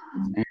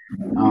 and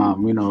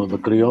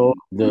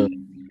the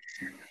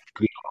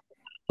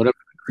whatever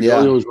Yeah.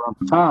 criollos were on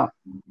the top,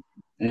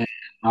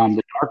 and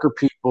the darker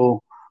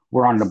people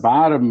were on the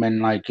bottom, and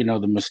like the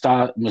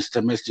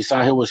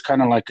mestizaje was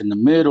kind of like in the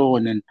middle,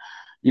 and then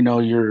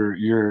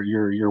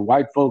your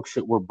white folks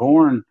that were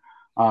born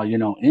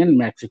in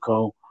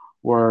Mexico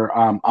were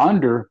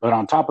under, but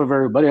on top of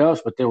everybody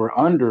else, but they were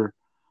under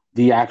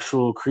the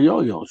actual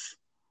criollos.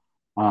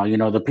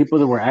 The people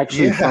that were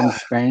actually Yeah, from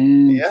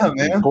Spain yeah, and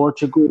man.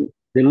 Portugal,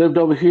 they lived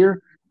over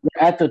here.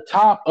 They're at the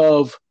top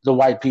of the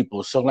white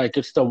people. So, like,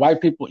 it's the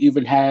white people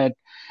even had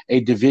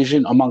a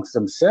division amongst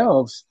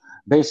themselves,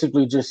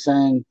 basically just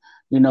saying,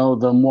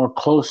 the more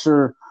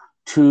closer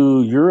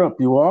to Europe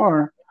you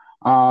are,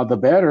 the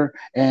better.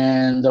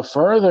 And the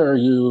further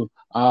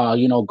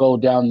go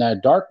down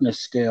that darkness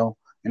scale.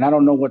 And I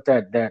don't know what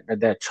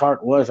that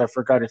chart was. I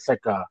forgot. It's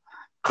like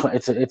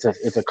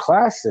it's a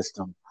class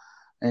system,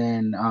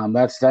 and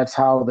that's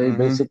how they Mm-hmm.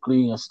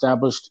 basically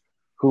established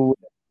who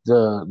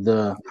the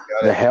the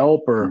Got the it.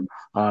 help, or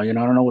I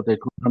don't know what they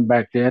called them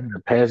back then,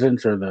 the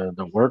peasants or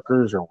the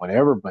workers or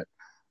whatever, but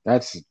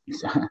that's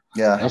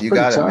Yeah, that's you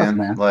pretty got it, tough, man.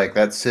 man. Like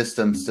that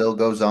system still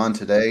goes on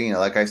today.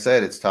 Like I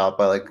said, it's taught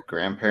by like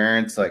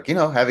grandparents, like,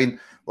 having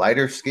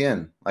lighter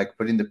skin, like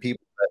putting the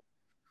people.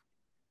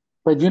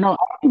 But I don't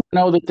even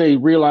know that they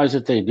realize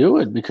that they do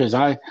it, because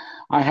I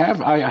Uh,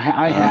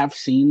 have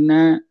seen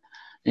that,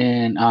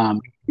 and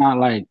it's not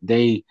like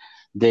they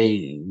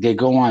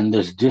go on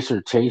this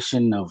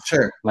dissertation of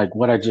sure. like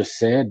what I just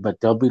said, but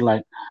they'll be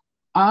like,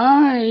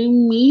 "Ay,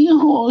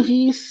 mijo,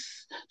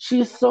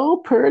 she's so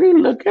pretty.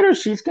 Look at her.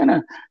 She's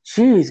gonna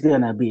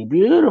be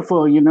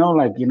beautiful."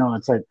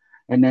 It's like,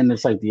 and then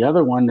it's like the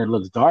other one that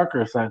looks darker.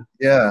 It's like,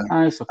 Yeah,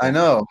 it's I okay.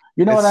 know.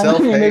 You know what It's I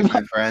mean? self-hate, It's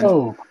like, my friend.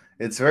 oh,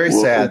 It's very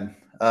whoa. sad.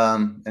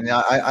 And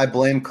yeah, I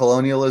blame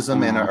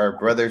colonialism and Uh, our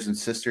brothers and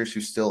sisters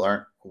who still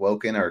aren't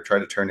woken or try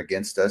to turn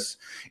against us.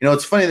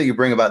 It's funny that you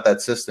bring about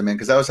that system, man,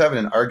 because I was having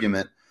an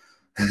argument,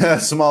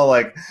 small,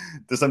 like,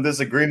 there's some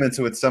disagreements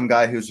with some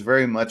guy who's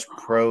very much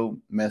pro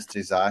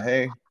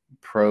mestizaje,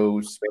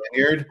 pro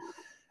Spaniard.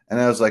 And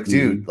I was like,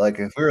 dude, mhm. like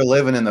if we were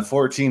living in the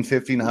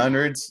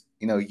 1500s,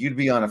 you'd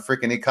be on a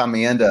freaking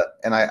encomienda.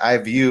 And I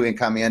view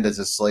encomiendas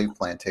as slave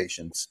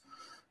plantations.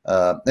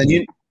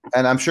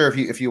 And I'm sure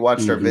if you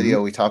watched our Mhm.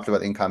 video, we talked about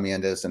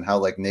encomiendas and how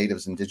like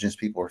natives, indigenous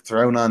people were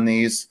thrown on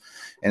these,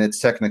 and it's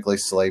technically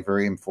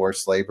slavery and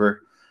forced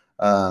labor.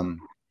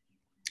 Um,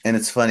 and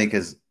it's funny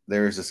because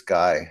there was this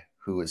guy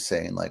who was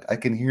saying like, I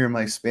can hear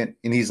my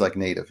and he's like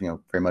native,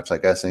 very much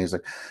like us, and he's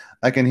like,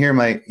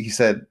 he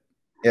said,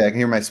 yeah, I can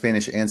hear my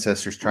Spanish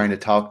ancestors trying to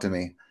talk to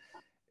me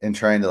and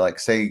trying to like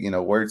say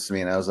words to me,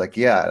 and I was like,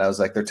 yeah, and I was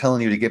like, they're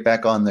telling you to get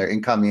back on their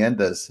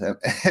encomiendas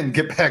and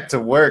get back to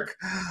work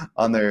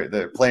on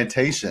their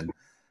plantation.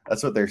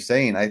 That's what they're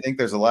saying. I think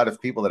there's a lot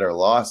of people that are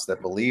lost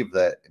that believe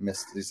that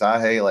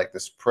Mestizaje, like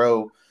this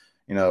pro,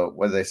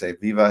 what do they say,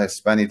 Viva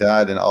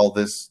Hispanidad and all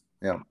this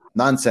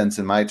nonsense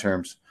in my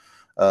terms,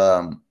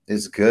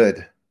 is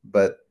good,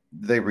 but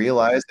they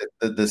realized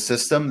that the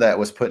system that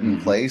was put in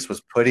Mhm. place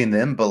was putting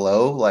them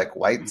below like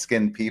white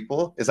skinned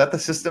people. Is that the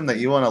system that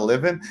you want to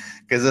live in?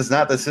 Because it's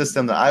not the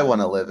system that I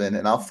want to live in,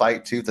 and I'll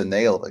fight tooth and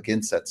nail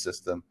against that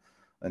system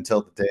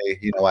until the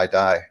day I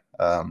die.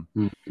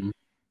 Mhm.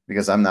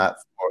 Because I'm not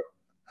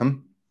for.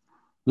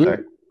 Yeah,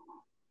 Sorry.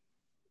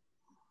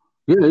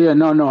 yeah, yeah.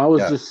 No, no. I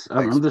was Yeah. just, I'm,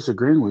 Thanks. I'm just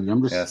agreeing with you.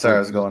 I'm Yeah. just Sorry, I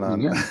like, was going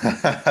on. yeah.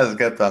 I just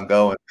kept on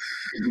going.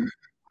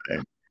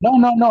 No,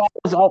 no, no.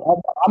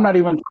 I'm not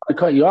even trying to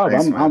cut you off.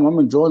 Thanks, I'm, man. I'm, I'm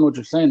enjoying what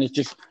you're saying. It's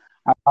just,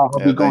 I'll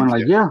be Yeah. going Thank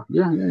like, you. yeah,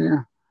 yeah,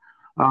 yeah,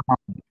 yeah.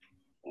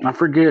 I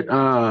forget.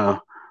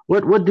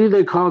 What do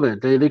they call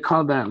that? They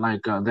call that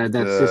like that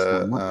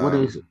system. The What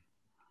is it?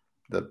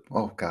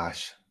 oh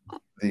gosh,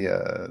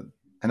 the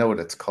I know what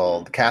it's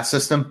called. The caste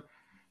system.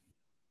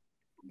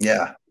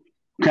 Yeah.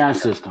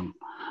 Caste system.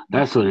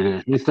 That's what it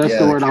is. That's the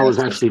Yeah, the word I was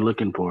caste actually system.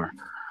 looking for.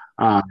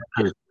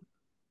 'Cause,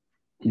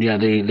 yeah,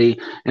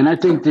 and I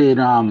think that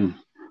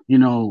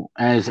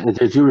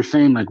as you were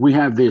saying, like we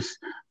have this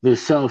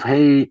self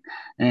hate,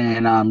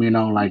 and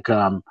like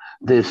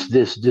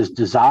this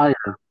desire.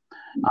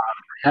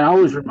 And I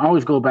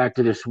always go back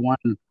to this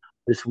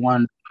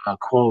one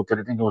quote that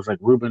I think it was like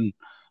Ruben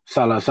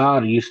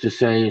Salazar used to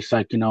say. It's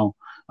like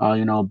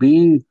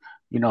being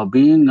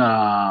being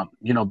a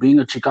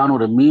Chicano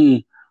to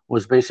me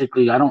was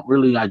basically, I don't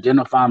really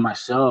identify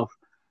myself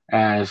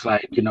as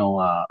like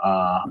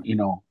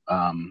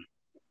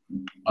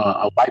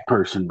a white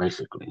person,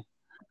 basically.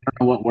 I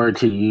don't know what word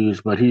to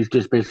use, but he's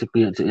just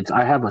basically, it's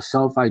I have a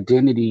self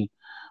identity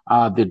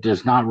that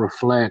does not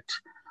reflect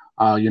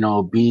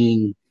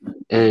being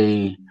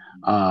a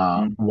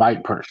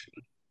white person.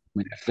 I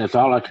mean, that's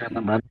all I can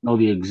remember. I don't know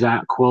the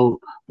exact quote,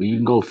 but you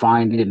can go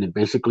find it, and it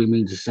basically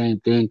means the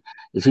same thing.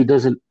 Is he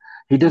doesn't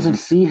Hmm.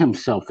 see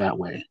himself that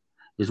way,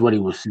 is what he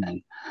was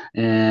saying.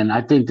 And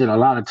I think that a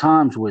lot of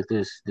times with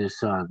this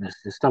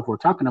stuff we're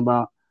talking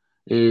about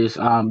is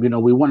we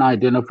want to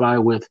identify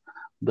with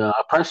the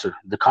oppressor,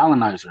 the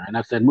colonizer, and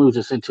that moves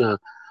us into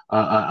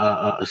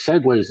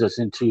segues us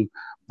into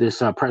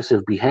this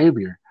oppressive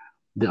behavior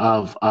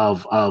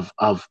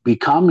of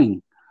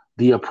becoming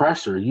the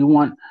oppressor. You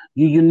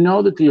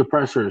know that the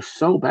oppressor is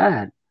so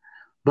bad,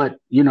 but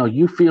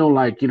you feel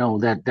like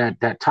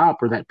that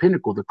top or that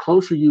pinnacle. The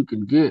closer you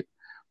can get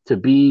to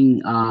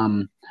being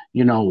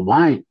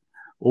white,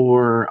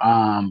 or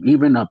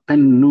even a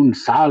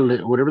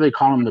peninsular, whatever they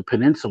call them, the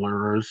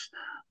peninsulars.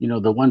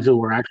 the ones who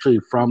were actually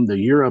from the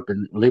Europe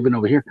and living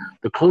over here,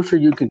 the closer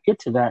you can get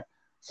to that.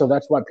 So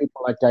that's why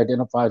people like to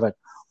identify like,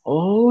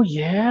 oh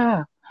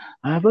yeah,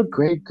 I have a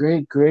great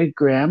great great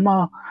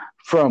grandma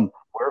from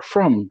we're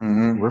from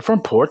Mm-hmm. we're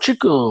from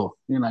Portugal.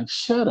 You're like,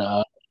 shut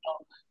up.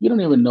 You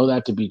don't even know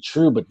that to be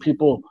true, but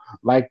people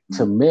like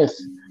to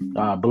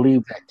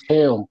believe that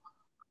tale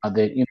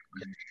that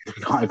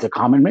it's a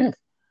common myth.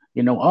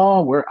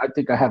 Oh, I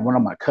think I had one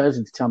of my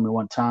cousins tell me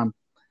one time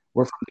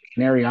we're from the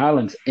Canary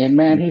Islands, and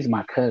man, he's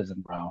my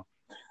cousin, bro.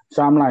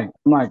 So cause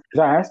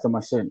I asked him,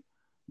 I said,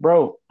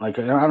 bro, like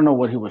I don't know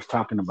what he was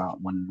talking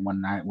about when one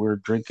night we were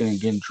drinking and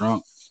getting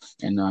drunk,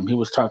 and he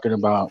was talking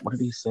about what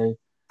did he say?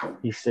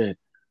 He said,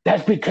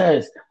 "That's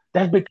because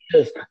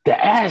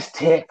the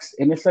Aztecs,"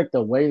 and it's like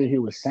the way that he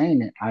was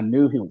saying it, I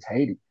knew he was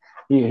hating.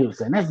 He was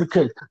saying that's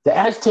because the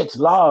Aztecs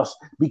lost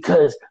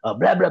because of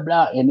blah blah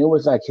blah, and it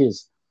was like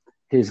his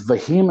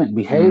vehement Mm-hmm.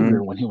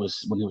 behavior when he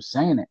was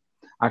saying it.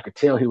 I could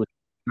tell he was,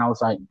 and I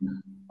was like,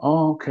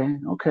 "Oh, okay,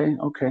 okay,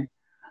 okay."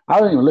 I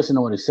didn't even listen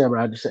to what he said, but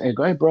I just said, "Hey,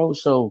 go ahead, bro.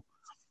 So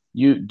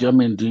I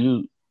mean,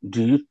 do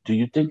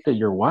you think that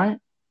you're white?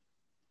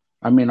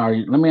 I mean, are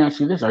you? Let me ask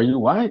you this: Are you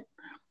white?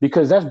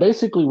 Because that's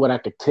basically what I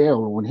could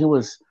tell when he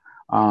was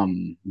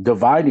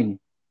dividing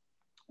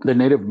the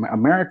Native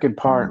American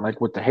part, like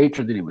with the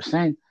hatred that he was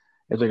saying.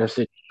 It's like I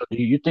said,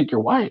 do you think you're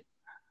white?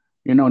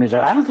 And he's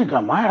like, I don't think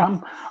I'm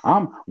white.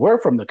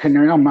 We're from the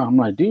Canary. I'm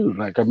like, dude,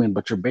 like, I mean,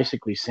 but you're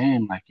basically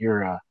saying like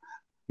you're a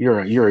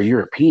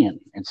European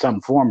in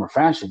some form or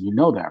fashion. You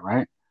know that,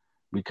 right?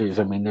 Because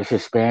I mean, this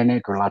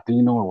Hispanic or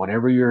Latino or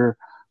whatever you're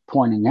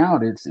pointing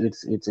out, it's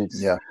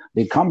Yeah.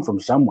 they come from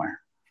somewhere,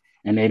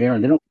 and they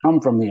don't come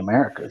from the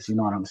Americas. You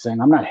know what I'm saying?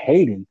 I'm not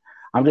hating.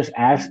 I'm just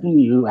asking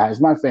you, as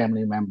my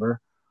family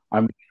member, I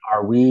mean,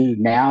 are we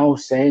now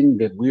saying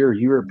that we're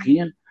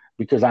European?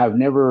 Because I've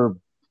never,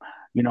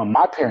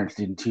 my parents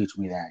didn't teach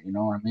me that. You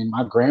know what I mean?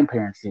 My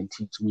grandparents didn't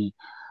teach me,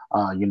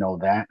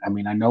 that. I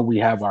mean, I know we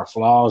have our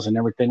flaws and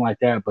everything like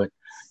that, but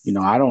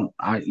I don't.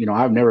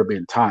 I've never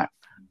been taught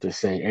to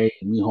say, "Hey,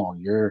 mijo,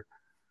 you're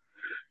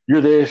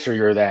this or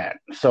you're that."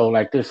 So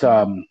like this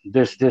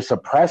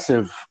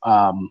oppressive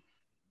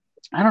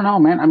I don't know,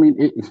 man. I mean,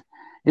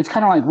 it's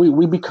kind of like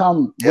we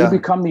become we Yeah.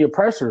 become the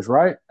oppressors,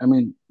 right? I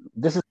mean,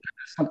 this is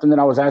something that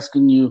I was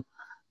asking you.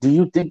 Do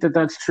you think that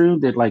that's true?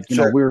 That like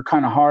Sure. we're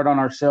kind of hard on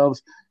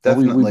ourselves and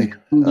we Definitely.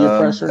 become the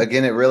oppressor?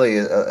 Again, it really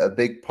a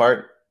big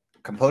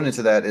component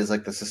to that is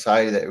like the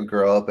society that we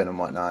grow up in and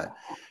whatnot.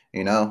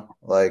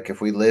 Like if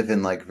we live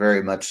in like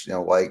very much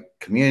white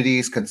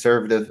communities,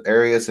 conservative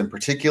areas in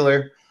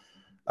particular,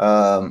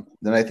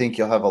 then I think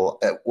you'll have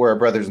where our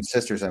brothers and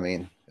sisters. I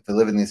mean, if they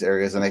live in these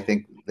areas, then I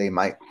think they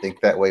might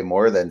think that way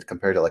more than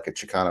compared to like a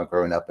Chicano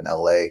growing up in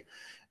L.A.,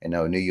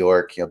 New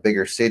York,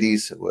 bigger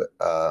cities,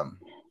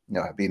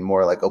 being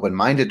more like open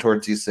minded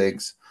towards these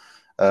things.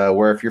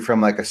 Where if you're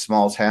from like a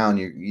small town,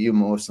 you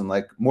more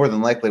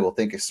than likely will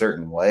think a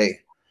certain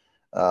way,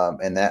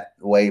 and that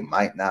way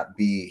might not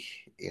be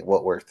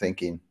what we're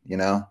thinking.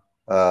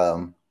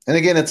 And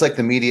again, it's like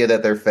the media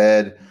that they're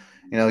fed.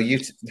 You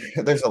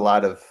there's a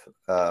lot of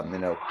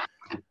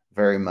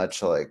very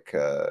much like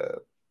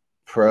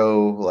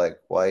pro like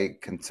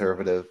white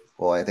conservative.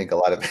 Well, I think a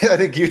lot of I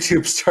think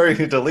YouTube's starting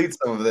to delete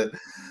some of it,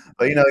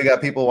 but you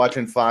got people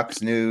watching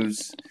Fox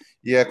News,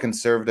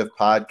 conservative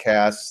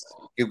podcasts.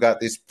 You've got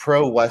these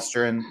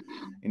pro-Western,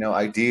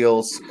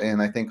 ideals,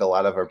 and I think a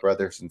lot of our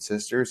brothers and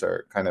sisters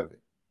are kind of,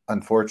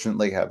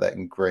 unfortunately, have that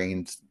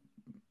ingrained.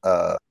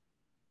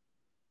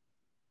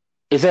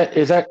 Is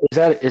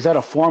that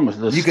a form of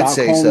the You could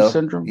say Stockholm so,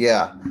 syndrome?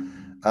 yeah.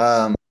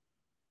 Um,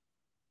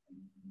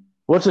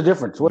 What's the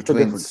difference? What's the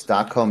between difference?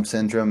 Stockholm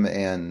syndrome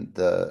and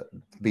the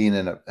being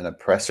an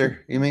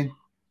oppressor, you mean?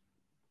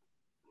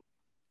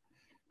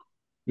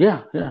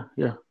 Yeah, yeah,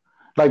 yeah.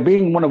 Like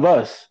being one of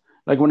us.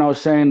 Like when I was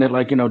saying that,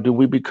 like do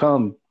we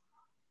become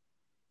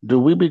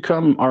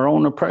our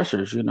own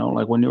oppressors?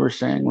 Like when you were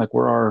saying like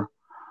we're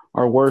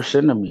our worst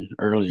enemy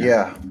earlier.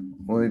 Yeah,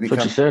 when we That's what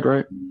you become, said,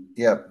 right?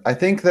 yeah, I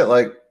think that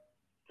like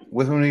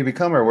when we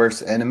become our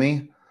worst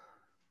enemy,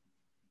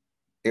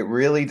 it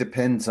really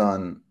depends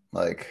on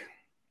like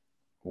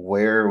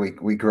where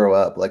we grow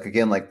up. Like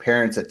again, like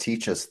parents that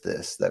teach us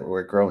this, that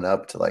we're grown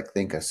up to like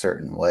think a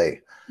certain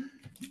way,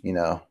 you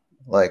know,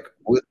 like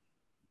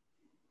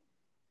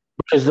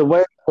Because the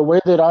way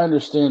that I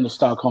understand the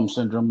Stockholm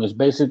syndrome is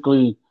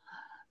basically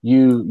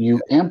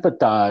you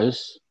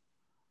empathize,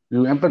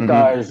 you mm-hmm.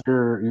 empathize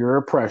your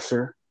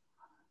oppressor.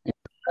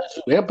 As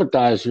you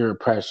empathize your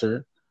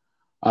oppressor,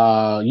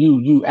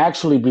 you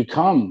actually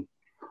become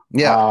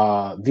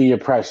Yeah, the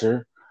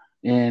oppressor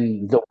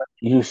in the way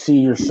you see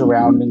your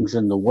surroundings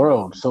in the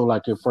world. So,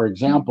 like, if, for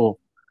example,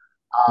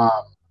 um,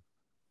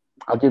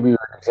 I'll give you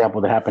an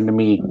example that happened to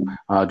me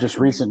just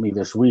recently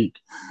this week.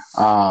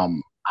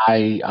 Um,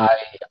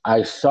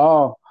 I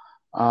saw,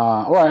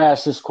 or I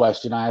asked this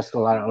question. I asked a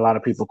lot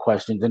of people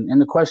questions,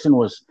 and the question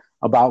was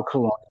about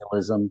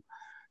colonialism,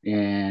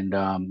 and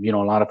a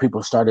lot of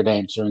people started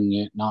answering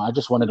it. Now, I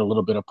just wanted a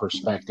little bit of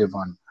perspective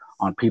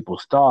on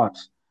people's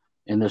thoughts,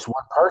 and this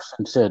one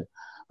person said,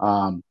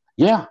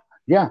 Yeah,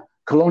 yeah.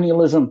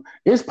 Colonialism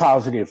is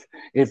positive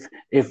if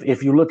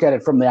you look at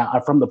it from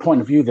the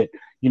point of view that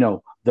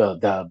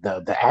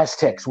the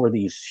Aztecs were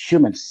these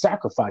human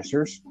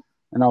sacrificers,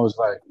 and I was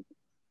like,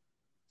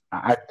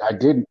 I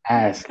didn't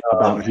ask Oh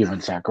about man.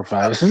 human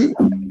sacrifice,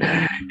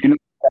 I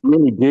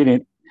really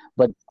didn't,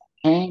 but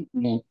came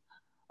and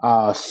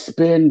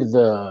spin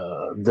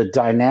the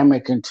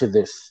dynamic into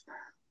this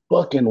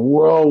fucking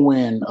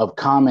whirlwind of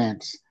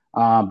comments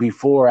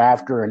before,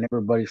 after, and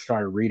everybody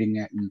started reading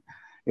it, and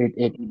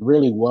it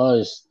really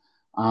was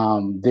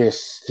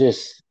this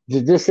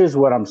is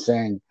what I'm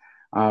saying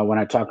when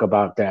I talk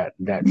about that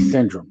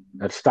syndrome,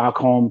 that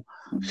Stockholm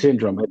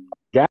syndrome.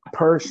 That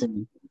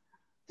person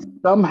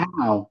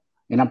somehow,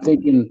 and I'm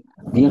thinking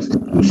the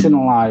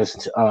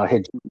institutionalized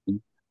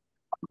hegemony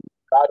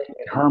got it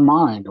in her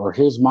mind or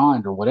his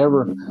mind or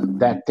whatever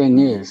that thing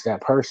is,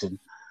 that person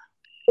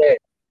said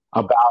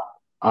about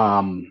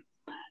um,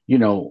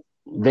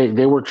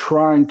 they were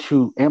trying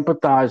to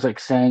empathize, like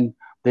saying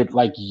that,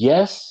 like,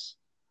 yes,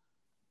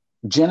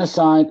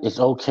 genocide is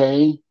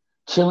okay,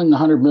 killing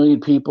 100 million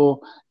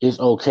people is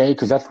okay,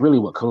 because that's really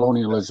what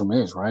colonialism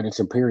is, right? It's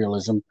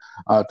imperialism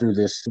through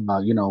this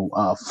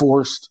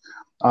forced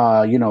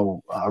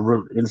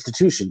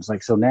institutions.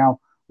 Like, so now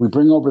we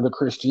bring over the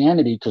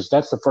Christianity, because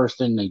that's the first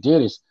thing they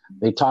did, is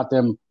they taught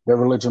them their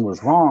religion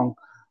was wrong,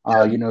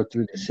 Yeah.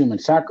 through this human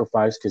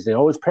sacrifice, because they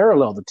always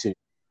parallel the two.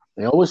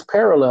 They always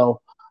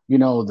parallel,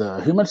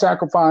 the human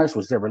sacrifice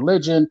was their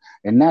religion,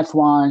 and that's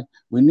why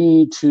we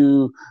need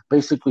to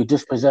basically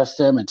dispossess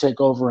them and take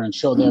over and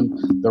show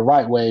them the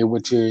right way,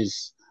 which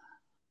is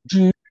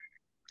Jesus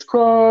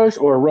Christ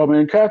or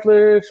Roman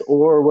Catholics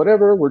or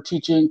whatever we're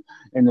teaching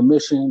in the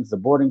missions, the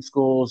boarding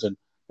schools, and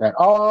that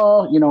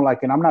all,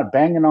 and I'm not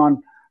banging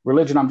on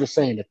religion. I'm just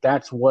saying that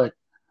that's what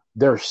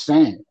they're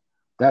saying.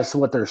 That's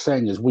what they're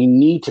saying, is we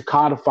need to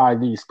codify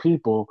these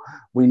people.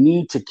 We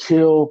need to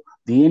kill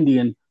the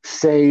Indian,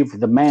 save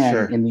the man.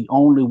 Sure. And the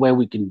only way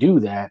we can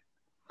do that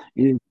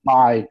is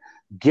by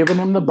giving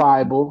them the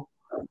Bible.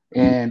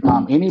 And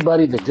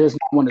anybody that does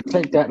not want to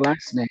take that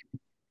last name,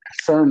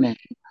 surname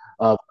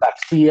of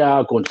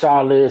Garcia,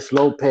 Gonzalez,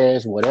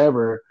 Lopez,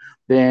 whatever,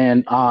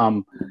 then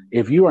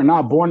if you are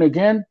not born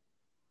again,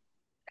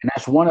 and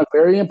that's one of the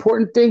very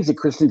important things that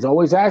Christians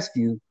always ask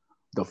you,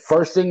 the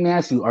first thing they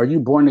ask you, are you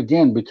born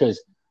again? Because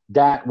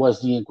that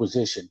was the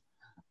Inquisition.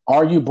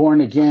 Are you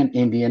born again,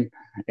 Indian?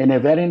 And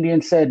if that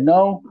Indian said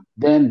no,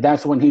 then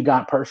that's when he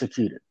got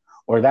persecuted,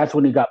 or that's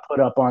when he got put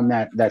up on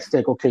that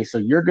stake. Okay, so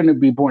you're going to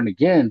be born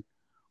again,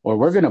 or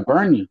we're going to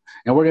burn you,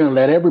 and we're going to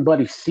let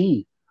everybody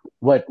see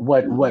what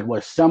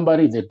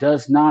somebody that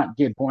does not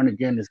get born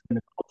again is going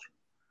to go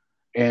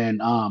through.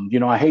 And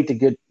I hate to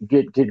get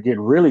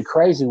really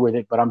crazy with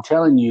it, but I'm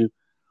telling you,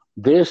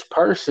 this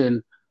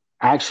person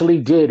actually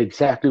did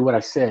exactly what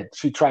I said.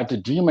 She tried to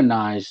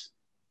demonize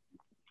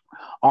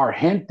our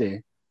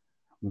gente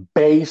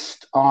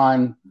based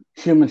on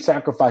human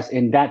sacrifice.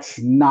 And that's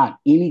not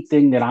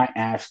anything that I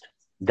asked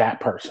that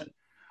person.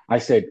 I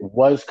said,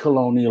 was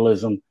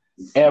colonialism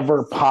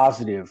ever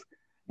positive?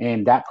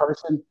 And that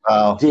person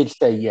Wow. did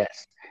say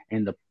yes.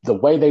 And the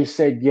way they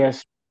said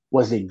yes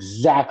was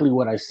exactly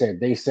what I said.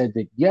 They said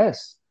that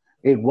yes,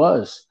 it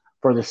was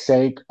for the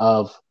sake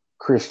of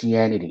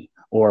Christianity,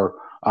 or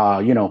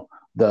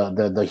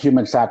the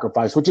human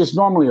sacrifice, which is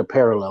normally a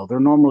parallel. They're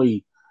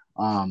normally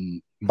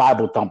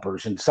Bible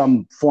thumpers in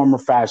some form or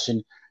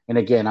fashion. And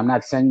again, I'm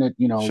not saying that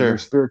your Sure.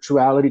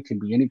 spirituality can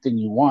be anything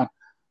you want,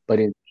 but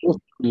in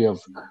history of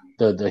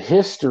the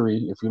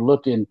history, if you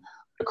look in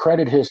the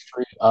credit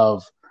history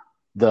of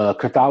the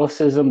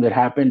Catholicism that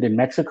happened in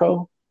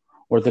Mexico,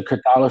 or the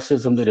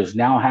Catholicism that is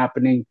now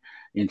happening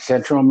in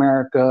Central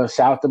America,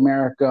 South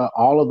America,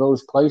 all of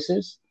those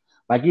places,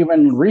 like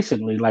even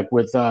recently, like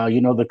with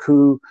the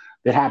coup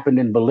that happened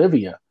in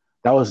Bolivia,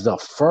 that was the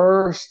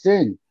first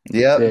thing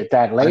Yep. that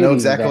I know lady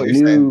exactly that what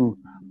you're saying. knew,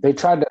 they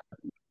tried to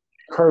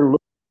make her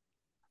look,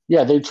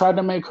 yeah, they tried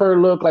to make her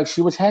look like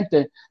she was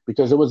gente,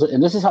 because it was,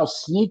 and this is how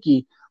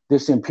sneaky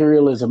this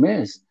imperialism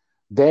is.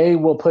 They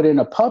will put in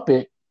a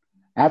puppet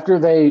after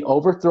they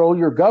overthrow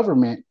your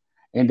government,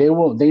 and they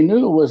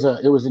knew it was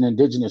an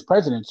indigenous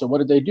president. So what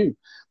did they do?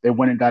 They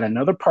went and got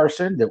another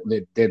person that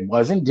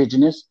was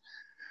indigenous,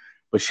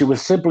 but she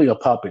was simply a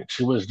puppet.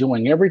 She was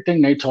doing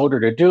everything they told her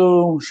to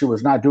do. She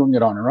was not doing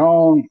it on her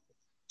own.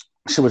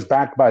 She was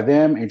backed by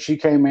them, and she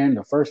came in.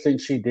 The first thing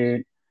she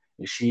did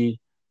is she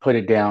put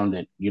it down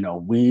that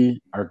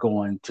we are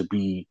going to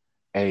be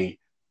a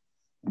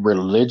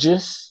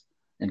religious,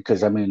 and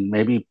because I mean,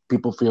 maybe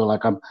people feel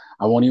like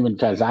I won't even,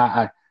 because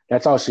I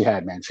that's all she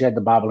had, man. She had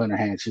the Bible in her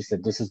hand. She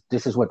said, this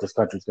is what this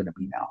country's going to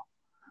be now.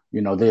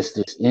 This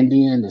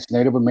Indian, this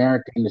Native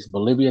American, this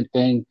Bolivian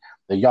thing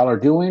that y'all are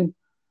doing,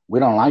 we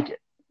don't like it.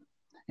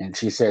 And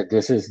she said,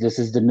 this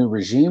is the new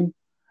regime,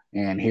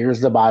 and here's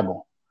the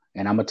Bible,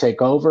 and I'm gonna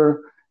take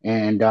over.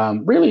 And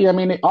really, I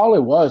mean, all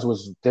it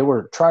was they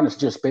were trying to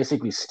just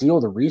basically steal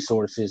the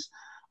resources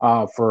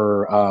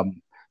for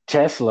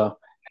Tesla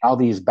and all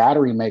these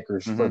battery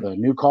makers for Mm-hmm. the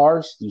new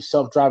cars, these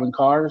self-driving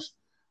cars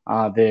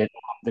that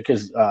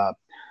because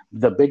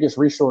the biggest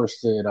resource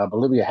that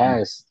Bolivia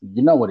has,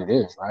 you know what it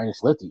is, right?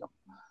 It's lithium.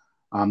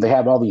 They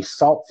have all these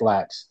salt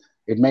flats.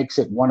 It makes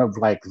it one of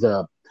like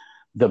the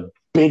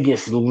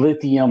biggest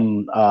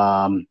lithium.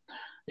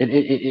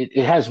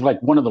 It has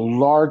like one of the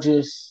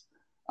largest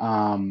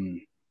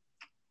um,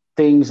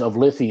 things of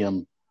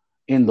lithium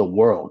in the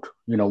world.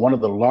 You know, one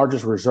of the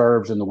largest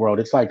reserves in the world.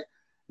 It's like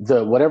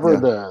the whatever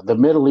Yeah. the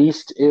Middle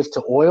East is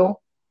to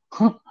oil.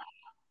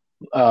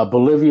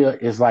 Bolivia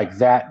is like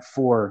that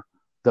for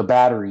the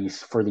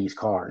batteries for these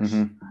cars,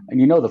 Mm-hmm. and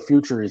you know the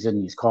future is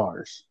in these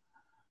cars.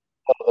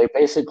 So they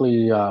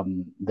basically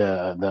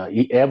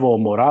the Evo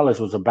Morales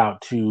was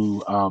about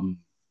to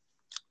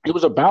it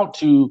was about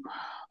to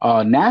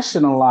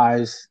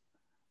nationalize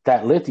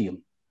that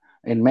lithium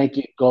and make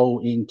it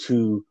go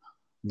into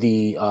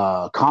the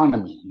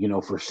economy, you know,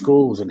 for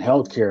schools and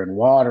healthcare and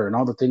water and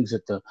all the things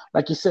that the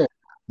like you said,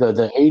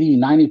 the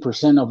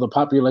 80-90% of the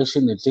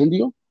population that's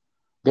Indio,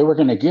 they were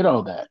going to get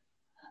all that.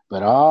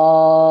 But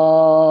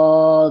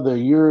all the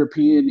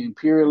European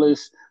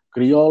imperialists,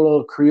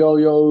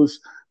 criollos,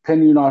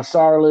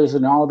 Peninarsaras,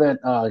 and all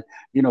that,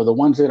 you know, the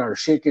ones that are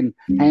shaking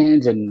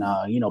hands and,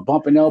 you know,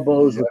 bumping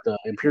elbows Yeah. with the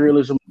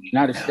imperialism of the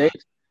United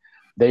States,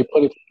 they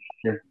put it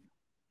there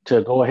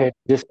to go ahead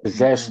and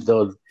dispossess And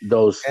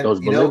those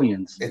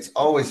Bolivians it's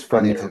always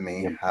from funny their. to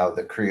me how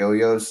the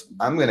criollos,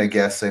 I'm going to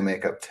guess they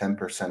make up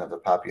 10% of the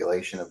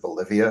population of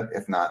Bolivia,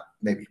 if not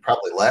maybe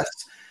probably less.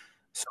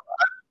 So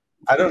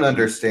I don't Yeah,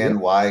 understand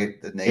why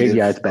the yeah, native,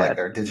 it's like bad.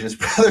 our indigenous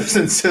brothers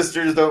and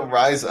sisters, don't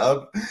rise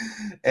up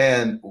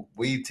and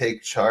we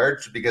take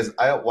charge. Because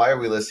why are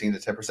we listening to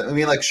 10%? I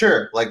mean, like,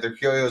 sure, like the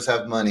criollos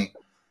have money.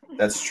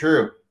 That's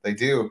true. They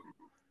do.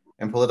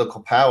 And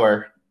political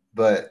power.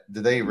 But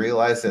do they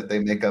realize that they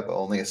make up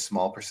only a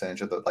small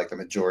percentage of the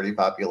majority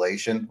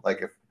population?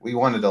 Like, if we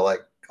wanted to like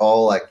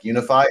all like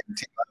unify,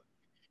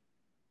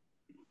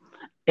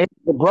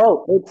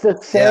 Bro, it's the yeah,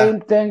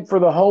 same thing for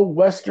the whole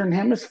Western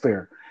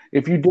Hemisphere.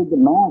 If you did the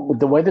math, with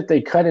the way that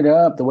they cut it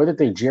up, the way that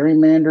they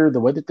gerrymander, the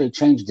way that they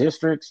change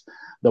districts,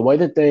 the way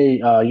that they,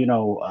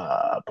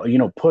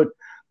 put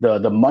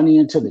the money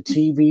into the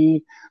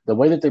TV, the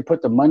way that they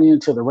put the money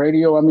into the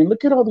radio. I mean,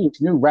 look at all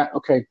these new rap.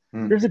 Okay,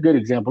 hmm, here's a good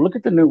example. Look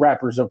at the new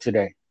rappers of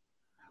today.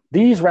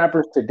 These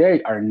rappers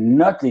today are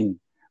nothing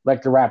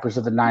like the rappers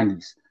of the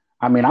 90s.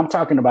 I mean, I'm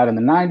talking about in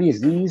the 90s,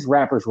 these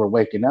rappers were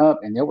waking up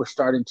and they were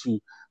starting to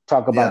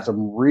talk about yeah,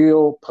 some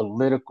real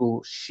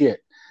political shit.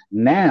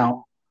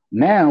 Now,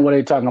 now what are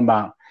they talking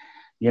about?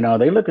 You know,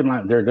 they looking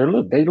like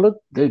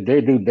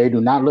they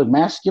do not look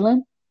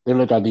masculine. They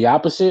look like the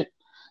opposite.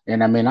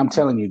 And I mean, I'm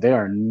telling you, they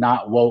are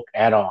not woke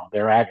at all.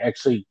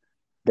 Actually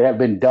they have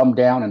been dumbed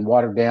down and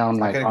watered down I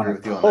like can on agree a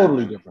with you on that,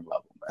 totally man. different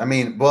level, I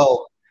mean,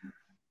 well,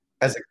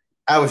 as a,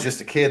 I was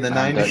just a kid in the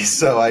man. '90s,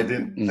 so I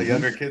didn't a Mhm.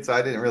 younger kid, so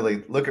I didn't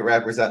really look at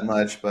rappers that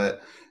much.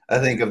 But I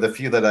think of the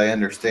few that I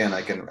understand,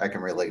 I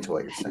can relate to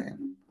what you're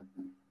saying.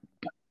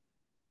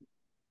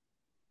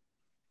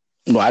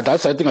 Well, I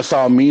think I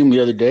saw a meme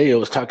the other day. It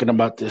was talking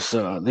about this.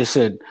 They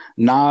said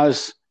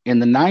Nas in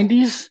the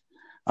 '90s,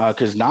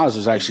 because Nas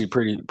was actually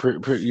pretty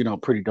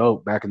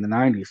dope back in the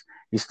 '90s.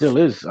 He still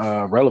is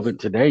relevant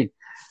today.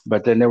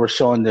 But then they were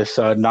showing this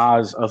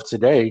Nas of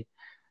today,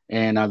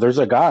 and there's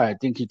a guy. I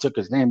think he took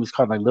his name. He's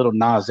called like Little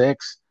Nas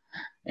X.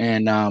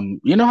 And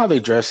you know how they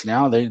dress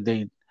now? They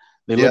look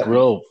Yeah,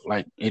 real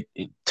like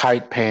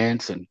tight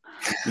pants and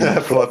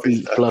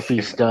fluffy stuff. fluffy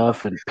Yeah.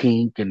 stuff and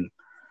pink and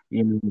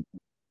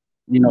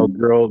you know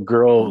girl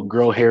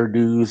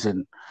hairdos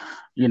and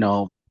you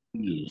know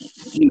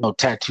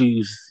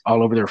tattoos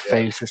all over their Yeah.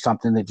 face or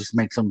something that just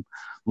makes them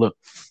look,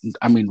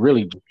 I mean,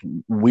 really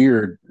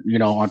weird,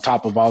 on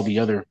top of all the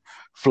other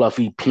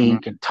fluffy Hmm.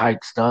 pink and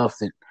tight stuff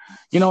that,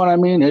 you know what I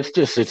mean? It's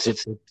just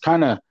it's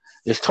kind of,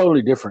 it's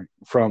totally different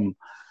from,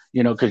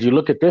 because you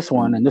look at this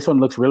one and this one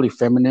looks really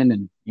feminine,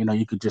 and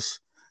you could just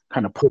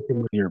kind of put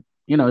them with your,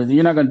 you're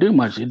not going to do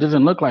much. It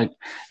doesn't look like,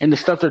 and the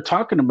stuff they're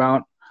talking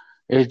about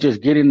is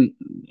just getting,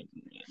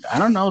 I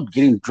don't know,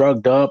 getting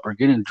drugged up or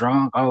getting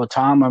drunk all the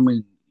time. I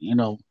mean,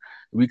 if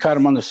we caught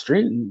him on the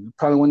street, he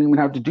probably wouldn't even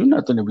have to do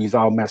nothing if he's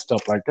all messed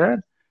up like that.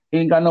 He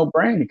ain't got no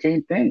brain. He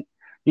can't think.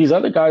 These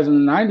other guys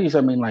in the '90s,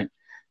 I mean, like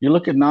you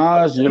look at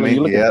Nas, I you mean,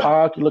 look at yeah.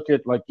 Pac, you look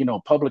at like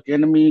Public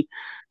Enemy,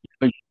 you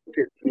look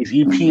at these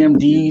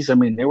EPMDs. I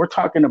mean, they were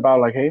talking about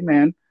like, hey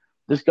man,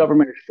 this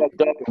government is fucked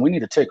up, and we need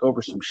to take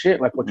over some shit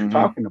like what you're Hmm.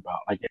 talking about.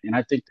 Like, and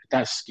I think that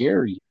that's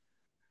scary,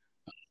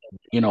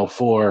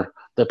 for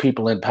the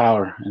people in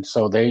power. And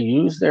so they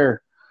use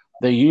their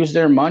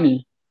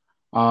money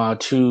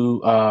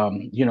to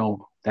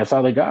that's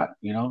all they got,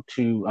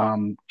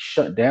 to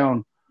shut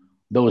down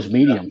those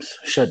mediums,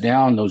 shut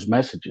down those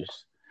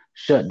messages,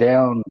 shut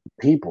down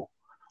people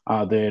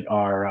that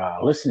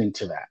are listening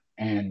to that.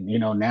 And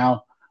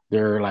now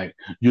they're like,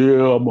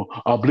 yeah,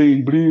 I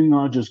bling bling,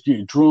 I just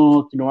get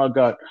drunk,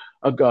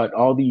 I got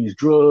all these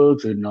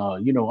drugs, and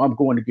I'm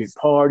going to get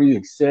party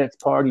and sex,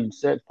 party and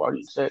sex, party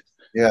and sex.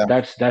 Yeah.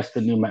 That's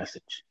the new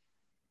message,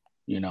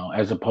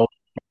 as opposed,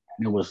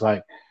 it was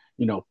like,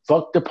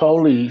 fuck the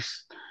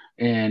police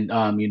and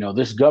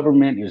this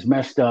government is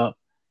messed up.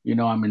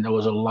 I mean, there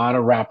was a lot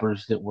of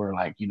rappers that were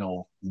like,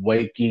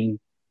 waking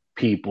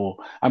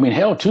people. I mean,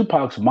 hell,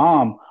 Tupac's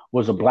mom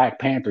was a Black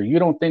Panther. You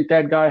don't think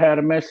that guy had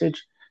a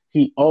message?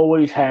 He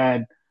always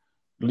had,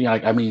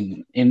 like, I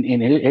mean,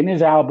 in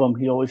his album,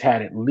 he always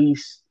had at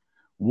least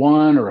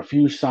one or a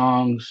few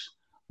songs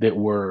that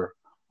were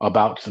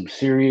about some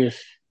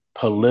serious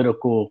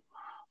political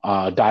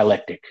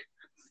dialectic.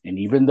 And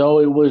even though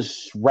it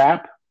was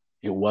rap,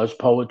 it was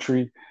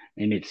poetry,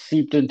 and it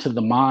seeped into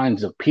the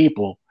minds of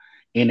people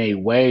in a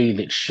way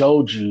that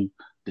showed you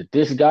that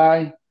this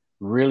guy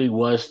really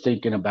was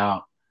thinking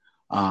about,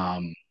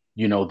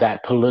 that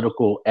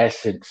political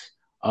essence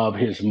of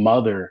his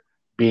mother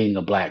being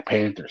a Black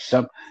Panther.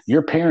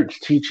 Your parents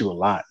teach you a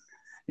lot,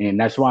 and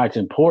that's why it's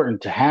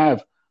important to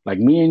have, like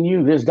me and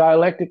you, this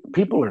dialectic.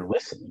 People are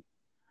listening.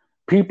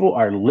 People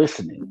are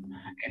listening,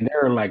 and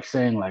they're like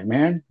saying, like,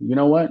 man, you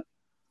know what?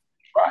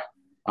 Right.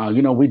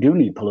 We do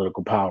need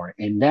political power,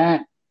 and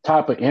that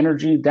type of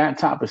energy, that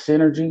type of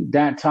synergy,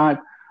 that type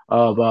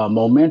of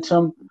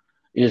momentum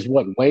is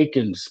what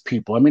wakens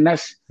people. I mean,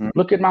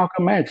 look at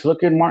Malcolm X,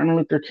 look at Martin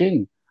Luther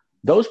King.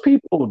 Those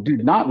people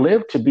did not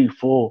live to be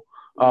full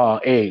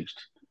aged.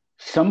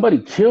 Somebody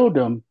killed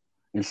them,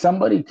 and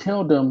somebody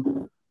killed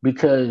them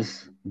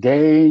because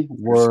they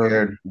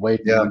were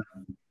waking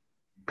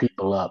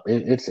people up.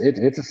 It's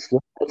a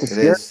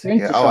scary thing.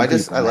 Yeah. Oh, I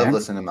love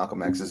listening to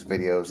Malcolm X's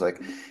videos.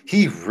 Like,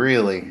 he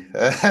really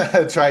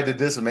tried to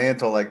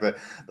dismantle like the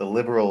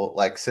liberal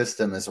like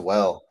system as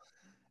well.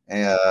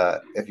 And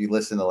if you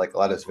listen to like a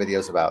lot of his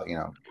videos about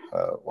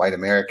white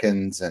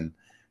Americans and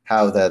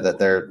how that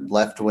their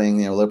left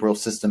wing liberal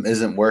system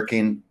isn't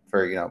working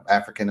for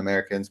African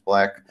Americans,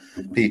 Black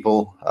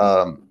people.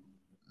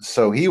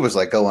 So he was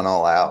like going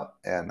all out,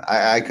 and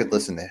I could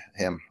listen to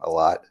him a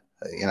lot.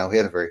 He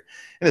had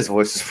and his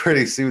voice is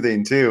pretty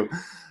soothing too.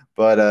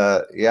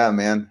 But yeah,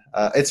 man,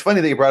 it's funny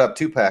that you brought up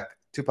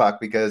Tupac,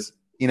 because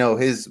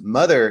his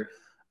mother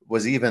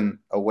was even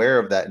aware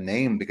of that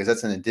name, because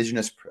that's an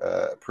indigenous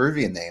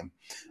Peruvian name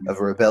of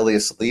a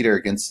rebellious leader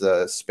against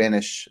the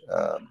Spanish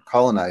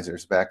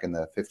colonizers back in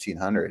the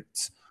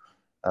 1500s.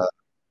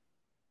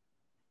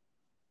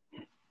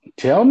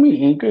 Tell me,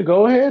 Inca.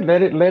 Go ahead.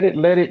 Let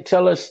it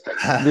tell us.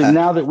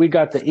 Now that we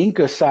got the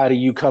Inca side of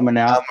you coming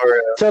out,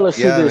 tell us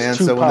who this man.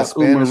 Tupac So when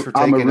the Spanish were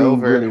taking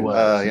over, really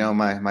was.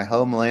 my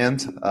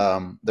homeland,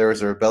 there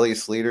was a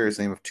rebellious leader. His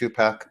name was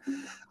Tupac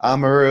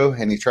Amaru,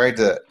 and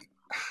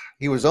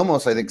he was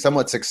almost, I think,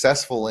 somewhat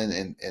successful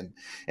in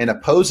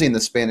opposing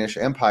the Spanish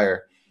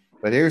Empire.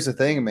 But here's the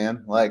thing,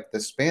 man. Like, the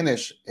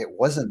Spanish, it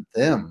wasn't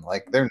them.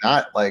 Like, they're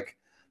not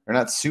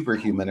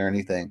superhuman or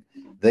anything.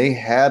 They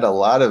had a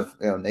lot of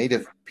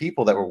native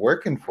people that were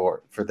working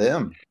for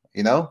them.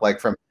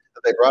 Like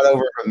they brought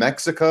over from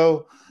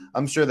Mexico.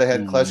 I'm sure they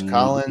had Clutch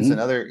Collins and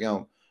other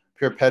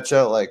Pure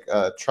Pecha, like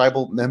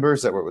tribal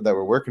members that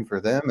were working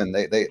for them, and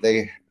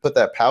they put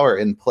that power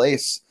in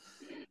place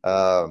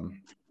to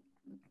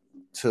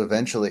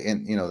eventually,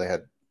 and they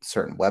had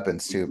certain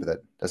weapons too,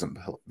 but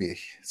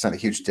it's not a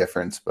huge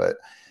difference. But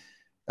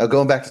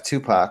going back to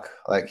Tupac,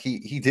 like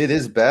he did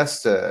his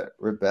best to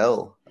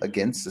rebel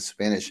against the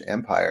Spanish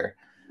Empire,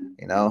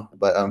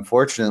 but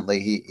unfortunately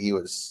he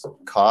was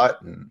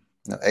caught and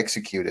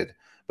executed.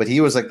 But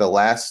he was like the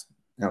last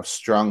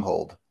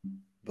stronghold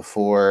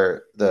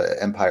before the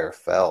empire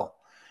fell.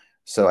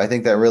 So I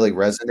think that really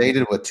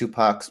resonated with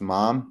Tupac's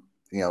mom,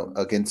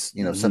 against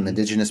some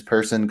indigenous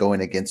person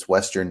going against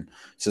Western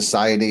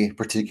society,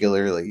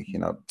 particularly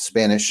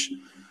Spanish,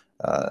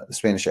 the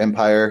Spanish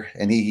Empire,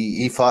 and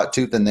he fought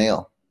tooth and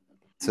nail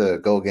to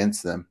go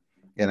against them.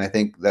 And I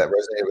think that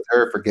resonated with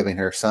her for giving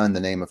her son the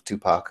name of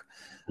Tupac.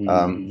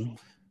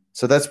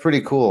 So that's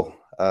pretty cool.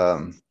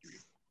 I'm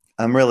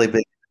really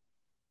big.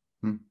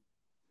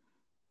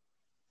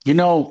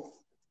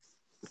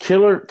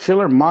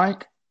 Killer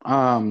Mike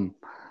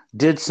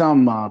did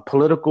some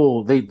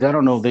political. I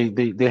don't know. They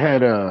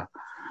had a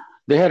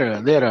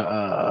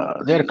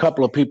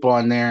couple of people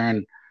on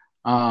there,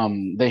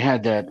 and they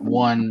had that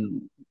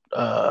one.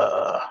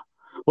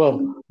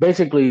 Well,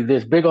 basically,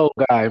 this big old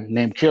guy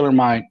named Killer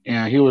Mike,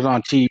 and he was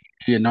on TV,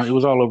 and it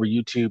was all over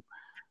YouTube.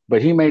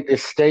 But he made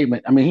this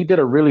statement. I mean, he did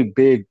a really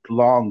big,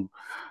 long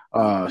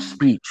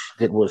speech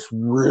that was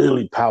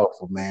really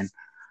powerful, man.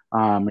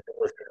 It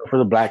was for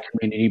the Black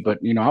community, but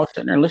I was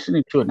sitting there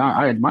listening to it, and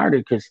I admired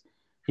it because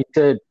he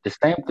said the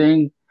same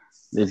thing.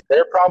 Is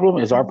their problem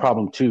is our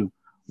problem too.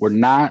 We're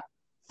not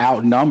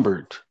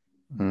outnumbered.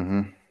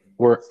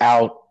 We're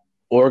out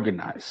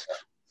organized.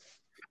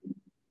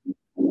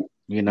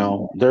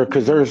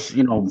 Because there's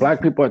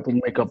Black people, I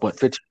think, make up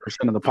 50%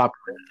 of the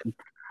population.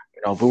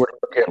 If we were to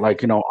look at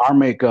our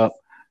makeup,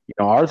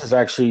 ours is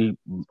actually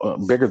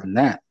bigger than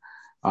that.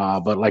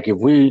 But like if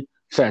we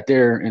sat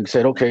there and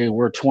said, okay,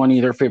 we're 20,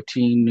 they're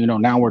 15,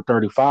 now we're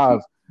 35,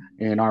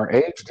 and our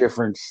age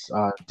difference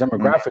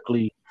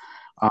demographically,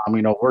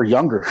 we're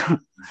younger.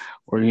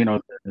 Or the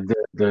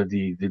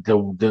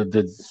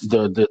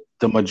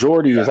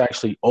majority is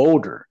actually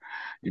older.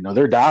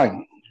 They're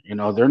dying.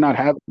 They're not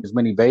having as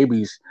many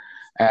babies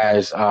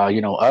as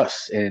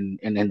us in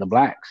the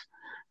blacks.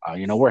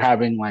 We're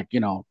having like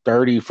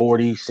 30,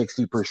 40,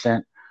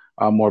 60%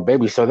 more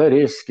babies, so that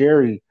is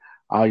scary,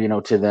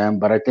 to them.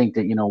 But I think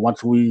that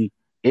once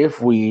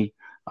if we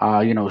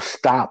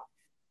stop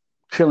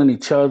killing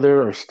each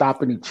other or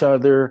stopping each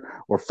other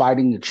or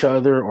fighting each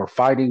other or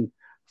fighting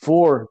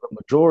for the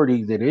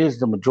majority that is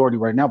the majority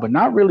right now, but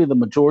not really the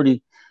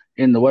majority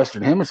in the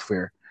Western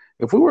Hemisphere.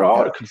 If we were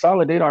all to Yeah.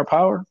 consolidate our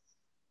power,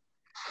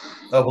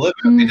 Oh, Bolivia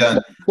would be done.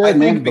 I good think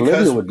man, Bolivia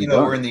because would be we're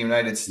done. in the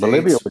United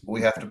Bolivia States, would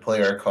we have to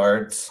play our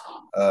cards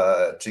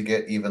to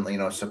get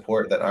even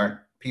support that aren't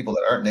people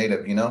that aren't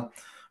native.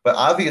 But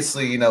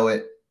obviously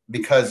it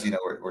because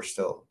we're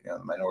still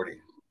minority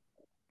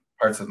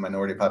parts of the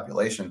minority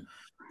population.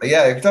 But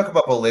yeah, if you talk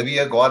about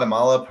Bolivia,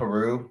 Guatemala,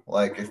 Peru,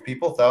 like if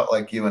people thought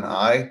like you and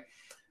I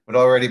would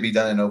already be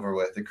done and over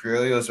with, the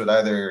Criollos would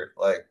either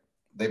like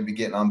they'd be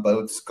getting on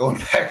boats going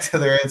back to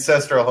their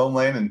ancestral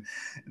homeland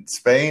in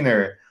Spain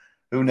or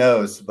who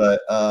knows.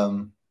 But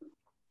and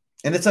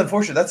it's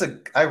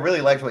unfortunate. I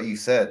really liked what you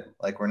said.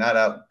 Like we're not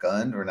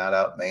outgunned, we're not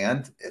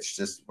outmanned. It's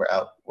just we're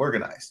out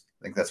organized.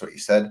 I think that's what you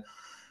said.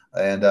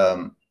 And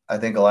I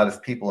think a lot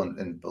of people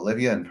in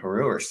Bolivia and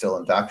Peru are still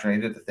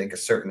indoctrinated to think a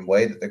certain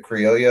way that the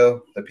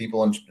Criollo, the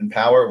people in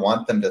power,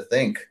 want them to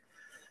think.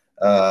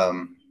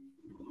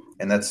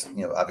 And that's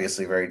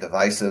obviously very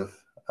divisive.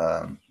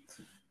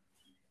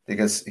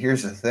 Because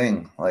here's the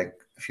thing: like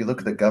if you look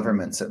at the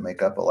governments that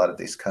make up a lot of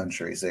these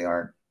countries, they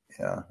aren't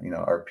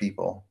our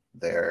people.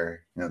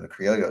 They're the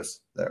Criollos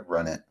that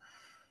run it.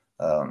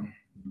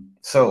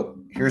 So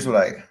here's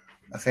what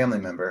a family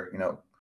member